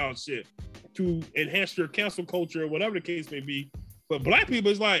types of wild shit to enhance your cancel culture or whatever the case may be. But Black people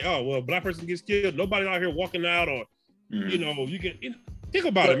is like, oh, well, Black person gets killed. Nobody out here walking out or, you can think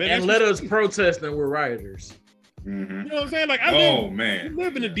about it, man. And let us protest and we're rioters. Mm-hmm. You know what I'm saying? Like, I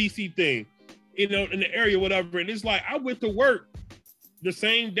live in the DC thing, in the area, whatever. And it's like, I went to work the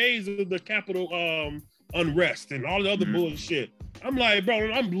same days of the Capitol unrest and all the other bullshit. I'm like,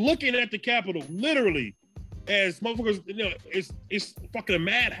 bro, I'm looking at the Capitol literally as motherfuckers, it's fucking a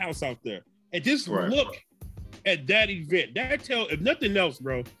madhouse out there. And just look at that event. That if nothing else,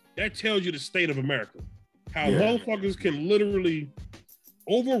 bro, that tells you the state of America. How motherfuckers can literally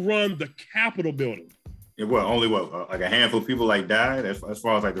overrun the Capitol building. Yeah, only like a handful of people like died as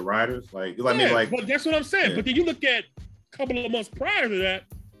far as like the rioters? But that's what I'm saying. Yeah. But then you look at a couple of months prior to that,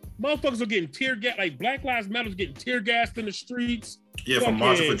 motherfuckers are getting tear gas, like Black Lives Matter is getting tear gassed in the streets. Yeah, from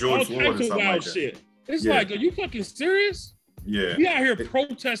marching for George Floyd and something like that. Shit. It's like, are you fucking serious? Yeah. We out here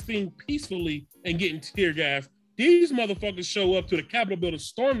protesting peacefully and getting tear gas. These motherfuckers show up to the Capitol building,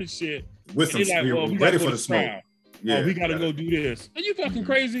 storming shit. With some, we ready for the smoke. Yeah, we gotta go do this. Are you fucking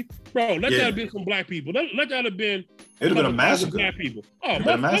crazy? Bro, let that have been some Black people. Let that have been it'd have been a massacre. Black people. Oh,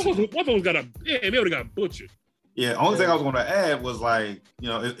 motherfuckers they would have got butchered. Yeah, only thing I was gonna add was like,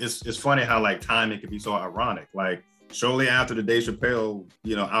 it's funny how like timing can be so ironic. Like shortly after the Dave Chappelle,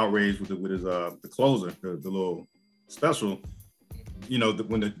 outrage with his the closer, the little special,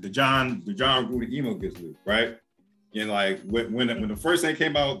 when the John Gruden email gets leaked, right? And like when the first thing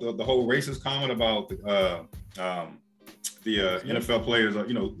came out, the whole racist comment about the NFL players,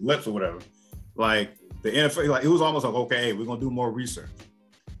 lips or whatever, like the NFL, like it was almost like, okay, we're gonna do more research.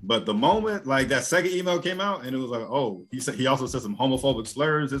 But the moment like that second email came out, and it was like, oh, he also said some homophobic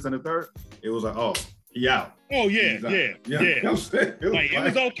slurs, this and the third. It was like, oh, he out. Oh yeah. It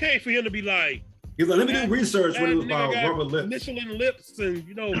was okay for him to be like. He's like, let me do research when it was about rubber lips. Michelin lips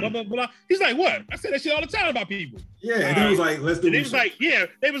and, blah, blah, blah. He's like, what? I said that shit all the time about people. Yeah, and he was like, let's do research.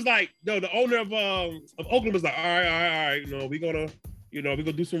 They was like, no, the owner of Oakland was like, all right, we're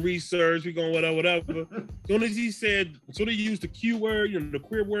gonna do some research, we're gonna whatever. As soon as he used the Q word, the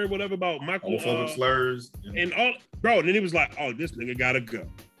queer word, whatever about Michael. Homophobic slurs. And all, bro, and then he was like, oh, this nigga gotta go.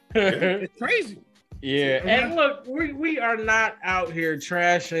 It's crazy. Yeah, and look, we are not out here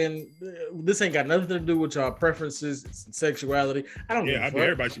trashing. This ain't got nothing to do with y'all preferences, sexuality. I don't give a fuck.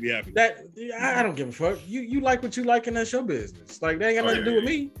 Everybody should be happy. I don't give a fuck. You like what you like, and that's your business. Like, they ain't got nothing to do with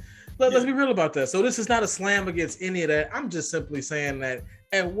me. Let's be real about that. So this is not a slam against any of that. I'm just simply saying that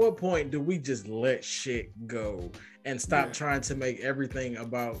at what point do we just let shit go and stop trying to make everything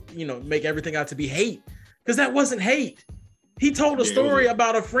about, make everything out to be hate? Because that wasn't hate. He told a story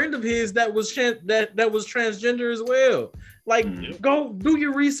about a friend of his that was that was transgender as well. Like, go do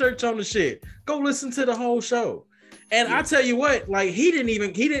your research on the shit. Go listen to the whole show. And I tell you what, like he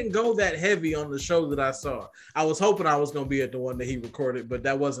didn't go that heavy on the show that I saw. I was hoping I was gonna be at the one that he recorded, but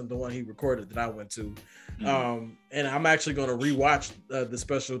that wasn't the one he recorded that I went to. And I'm actually gonna rewatch the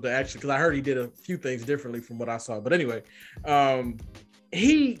special because I heard he did a few things differently from what I saw. But anyway,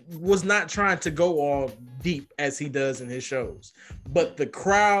 he was not trying to go all deep as he does in his shows, but the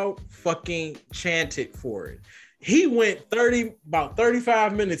crowd fucking chanted for it. He went about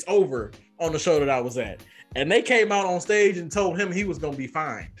 35 minutes over on the show that I was at, and they came out on stage and told him he was going to be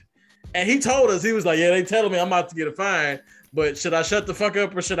fined. And he told us, he was like, yeah, they telling me I'm about to get a fine, but should I shut the fuck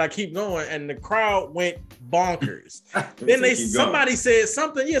up or should I keep going? And the crowd went bonkers. Then somebody said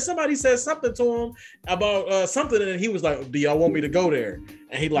something. Yeah, somebody said something to him about something, and he was like, "Do y'all want me to go there?"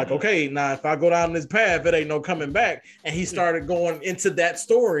 And he like, "Okay, now if I go down this path, it ain't no coming back." And he started going into that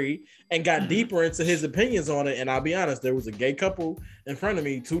story and got deeper into his opinions on it. And I'll be honest, there was a gay couple in front of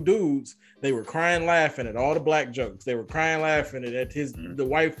me, 2 dudes. They were crying, laughing at all the black jokes. They were crying, laughing at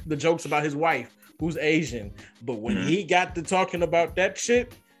the jokes about his wife, who's Asian. But when he got to talking about that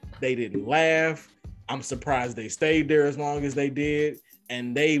shit, they didn't laugh. I'm surprised they stayed there as long as they did.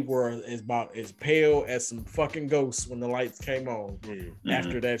 And they were about as pale as some fucking ghosts when the lights came on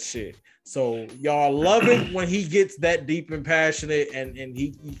after that shit. So y'all love it when he gets that deep and passionate and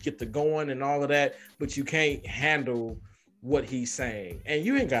he get to going and all of that, but you can't handle what he's saying. And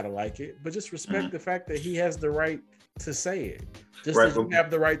you ain't gotta like it, but just respect the fact that he has the right to say it. Just as you have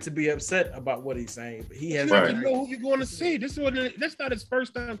the right to be upset about what he's saying. But he has you have to know who you're going to see. That's not his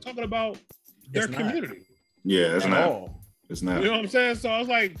first time talking about their community. Yeah, it's not. All. It's not. You know what I'm saying? So I was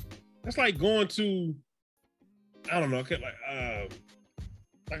like, that's like going to, I don't know,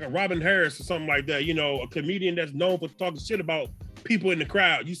 like a Robin Harris or something like that. You know, a comedian that's known for talking shit about people in the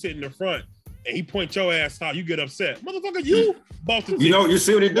crowd. You sit in the front and he point your ass out. You get upset, motherfucker. You Boston. You know, you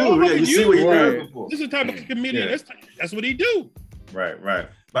see what he do. Yeah, you see what he do. This is the type of comedian. Yeah. That's what he do. Right.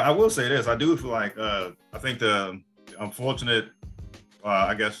 But I will say this: I do feel like I think the unfortunate,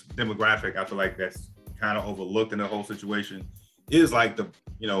 I guess, demographic. I feel like that's kind of overlooked in the whole situation is like the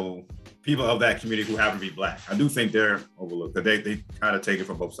people of that community who happen to be black. I do think they're overlooked. That they kind of take it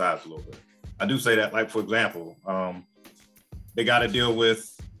from both sides a little bit. I do say that, like for example, they got to deal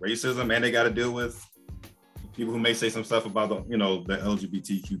with racism and they got to deal with people who may say some stuff about the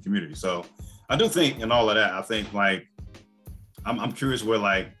LGBTQ community. So I do think in all of that, I think like I'm curious where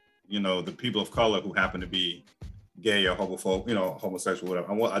like the people of color who happen to be gay or homophobic, homosexual,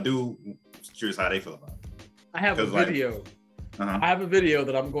 whatever. I do curious how they feel about it. I have a video. I have a video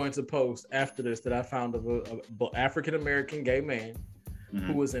that I'm going to post after this that I found of a African-American gay man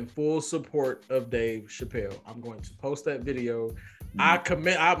who was in full support of Dave Chappelle. I'm going to post that video.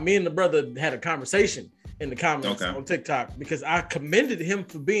 Me and the brother had a conversation in the comments on TikTok because I commended him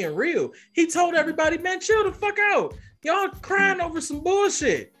for being real. He told everybody, man, chill the fuck out. Y'all crying over some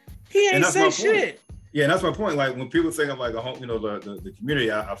bullshit. He ain't say shit. Yeah, and that's my point. Like when people think of like the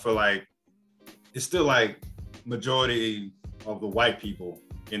community, I feel like it's still like majority of the white people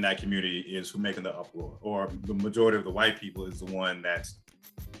in that community is who making the uproar, or the majority of the white people is the one that's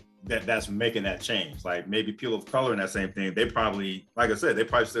making that change. Like maybe people of color in that same thing, they probably, like I said, they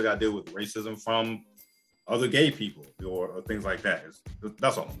probably still got to deal with racism from other gay people or things like that.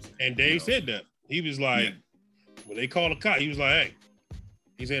 That's all I'm saying. And Dave said that. He was like, when they called a cop, he was like, hey,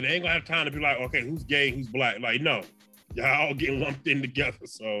 he said, they ain't gonna have time to be like, okay, who's gay, who's black? Like, no, y'all all getting lumped in together.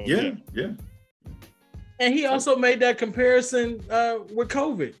 So yeah. And he also made that comparison with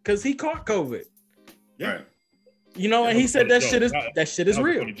COVID because he caught COVID. Yeah. Right. And he said that shit is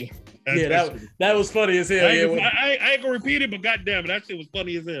real. Yeah, that was funny as hell. I ain't gonna repeat it, but goddamn it, that shit was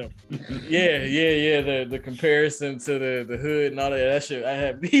funny as hell. Yeah. The comparison to the hood and all that shit,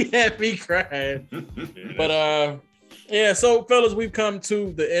 he had me crying. But so fellas, we've come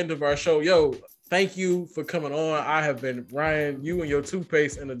to the end of our show. Yo, thank you for coming on. I have been Ryan, you and your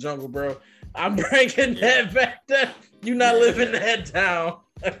toothpaste in the jungle, bro. I'm breaking that back down. You not living that down.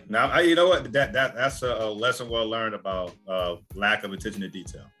 Now, you know what? That's a lesson well learned about lack of attention to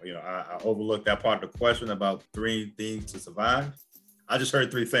detail. I overlooked that part of the question about 3 things to survive. I just heard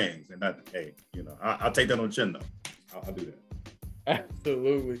 3 things, and I'll take that on the chin though. I'll do that.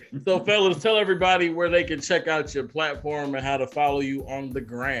 Absolutely. So, fellas, tell everybody where they can check out your platform and how to follow you on the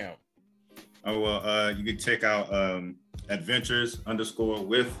gram. Oh well, you can check out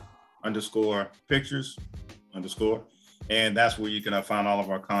adventures_with_pictures_. And that's where you can find all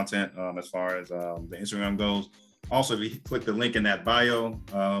of our content as far as the Instagram goes. Also, if you click the link in that bio,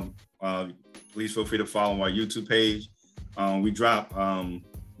 please feel free to follow our YouTube page. We drop a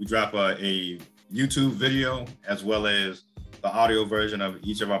YouTube video as well as the audio version of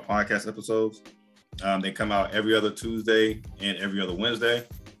each of our podcast episodes. They come out every other Tuesday and every other Wednesday.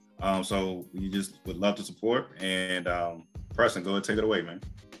 So we just would love to support. And Preston, go ahead, take it away, man.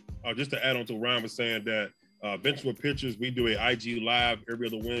 Just to add on to what Ryan was saying, that Venture with Pictures, we do a IG live every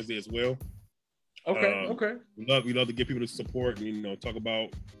other Wednesday as well. Okay. We love to get people to support and talk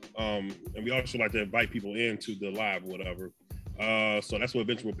about, and we also like to invite people into the live, whatever. So that's what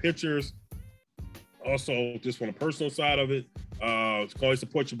Venture with Pictures. Also, just from the personal side of it, always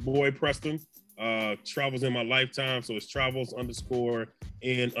support your boy Preston. Travels in my lifetime, so it's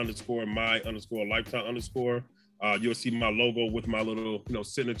travels_in_my_lifetime_. You'll see my logo with my little,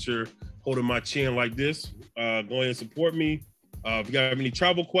 signature holding my chin like this. Go ahead and support me. If you got any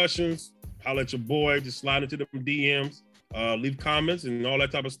travel questions, holla at your boy. Just slide into them DMs. Leave comments and all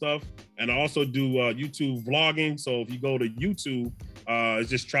that type of stuff. And I also do YouTube vlogging. So if you go to YouTube, it's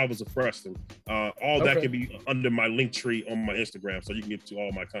just Travels of Preston. That can be under my link tree on my Instagram. So you can get to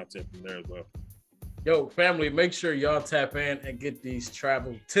all my content from there as well. Yo, family, make sure y'all tap in and get these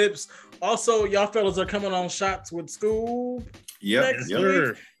travel tips. Also, y'all fellas are coming on Shots with Scoob. Yep.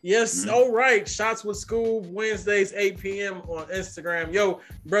 Week. Yes, all right. Shots with Scoob, Wednesdays, 8 p.m. on Instagram. Yo,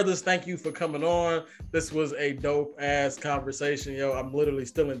 brothers, thank you for coming on. This was a dope-ass conversation. Yo, I'm literally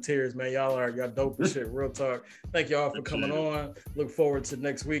still in tears, man. Y'all dope as shit, real talk. Thank y'all for coming on. Look forward to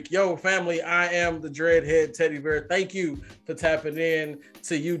next week. Yo, family, I am the Dreadhead Teddy Bear. Thank you for tapping in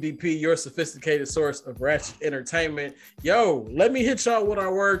to UDP, your sophisticated source of ratchet entertainment. Yo, let me hit y'all with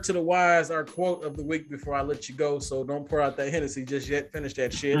our word to the wise, our quote of the week before I let you go. So don't pour out that Hennessy just yet. Finish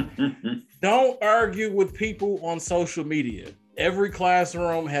that shit. Don't argue with people on social media. Every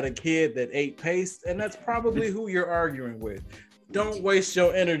classroom had a kid that ate paste, and that's probably who you're arguing with. Don't waste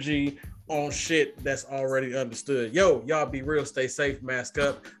your energy on shit that's already understood. Yo, y'all be real, stay safe, mask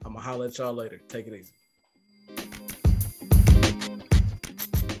up. I'm gonna holler at y'all later. Take it easy.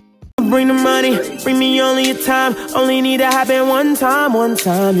 Bring the money, bring me only a time. Only need to happen one time,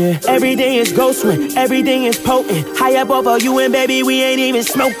 yeah. Everything is ghosting, everything is potent. High up over you and baby, we ain't even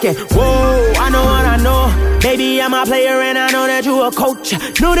smoking. Whoa, I know what I know. Baby, I'm a player and I know that you a coach.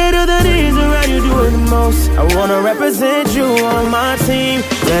 Know that other days around you doing the most. I wanna represent you on my team.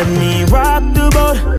 Let me rock the boat.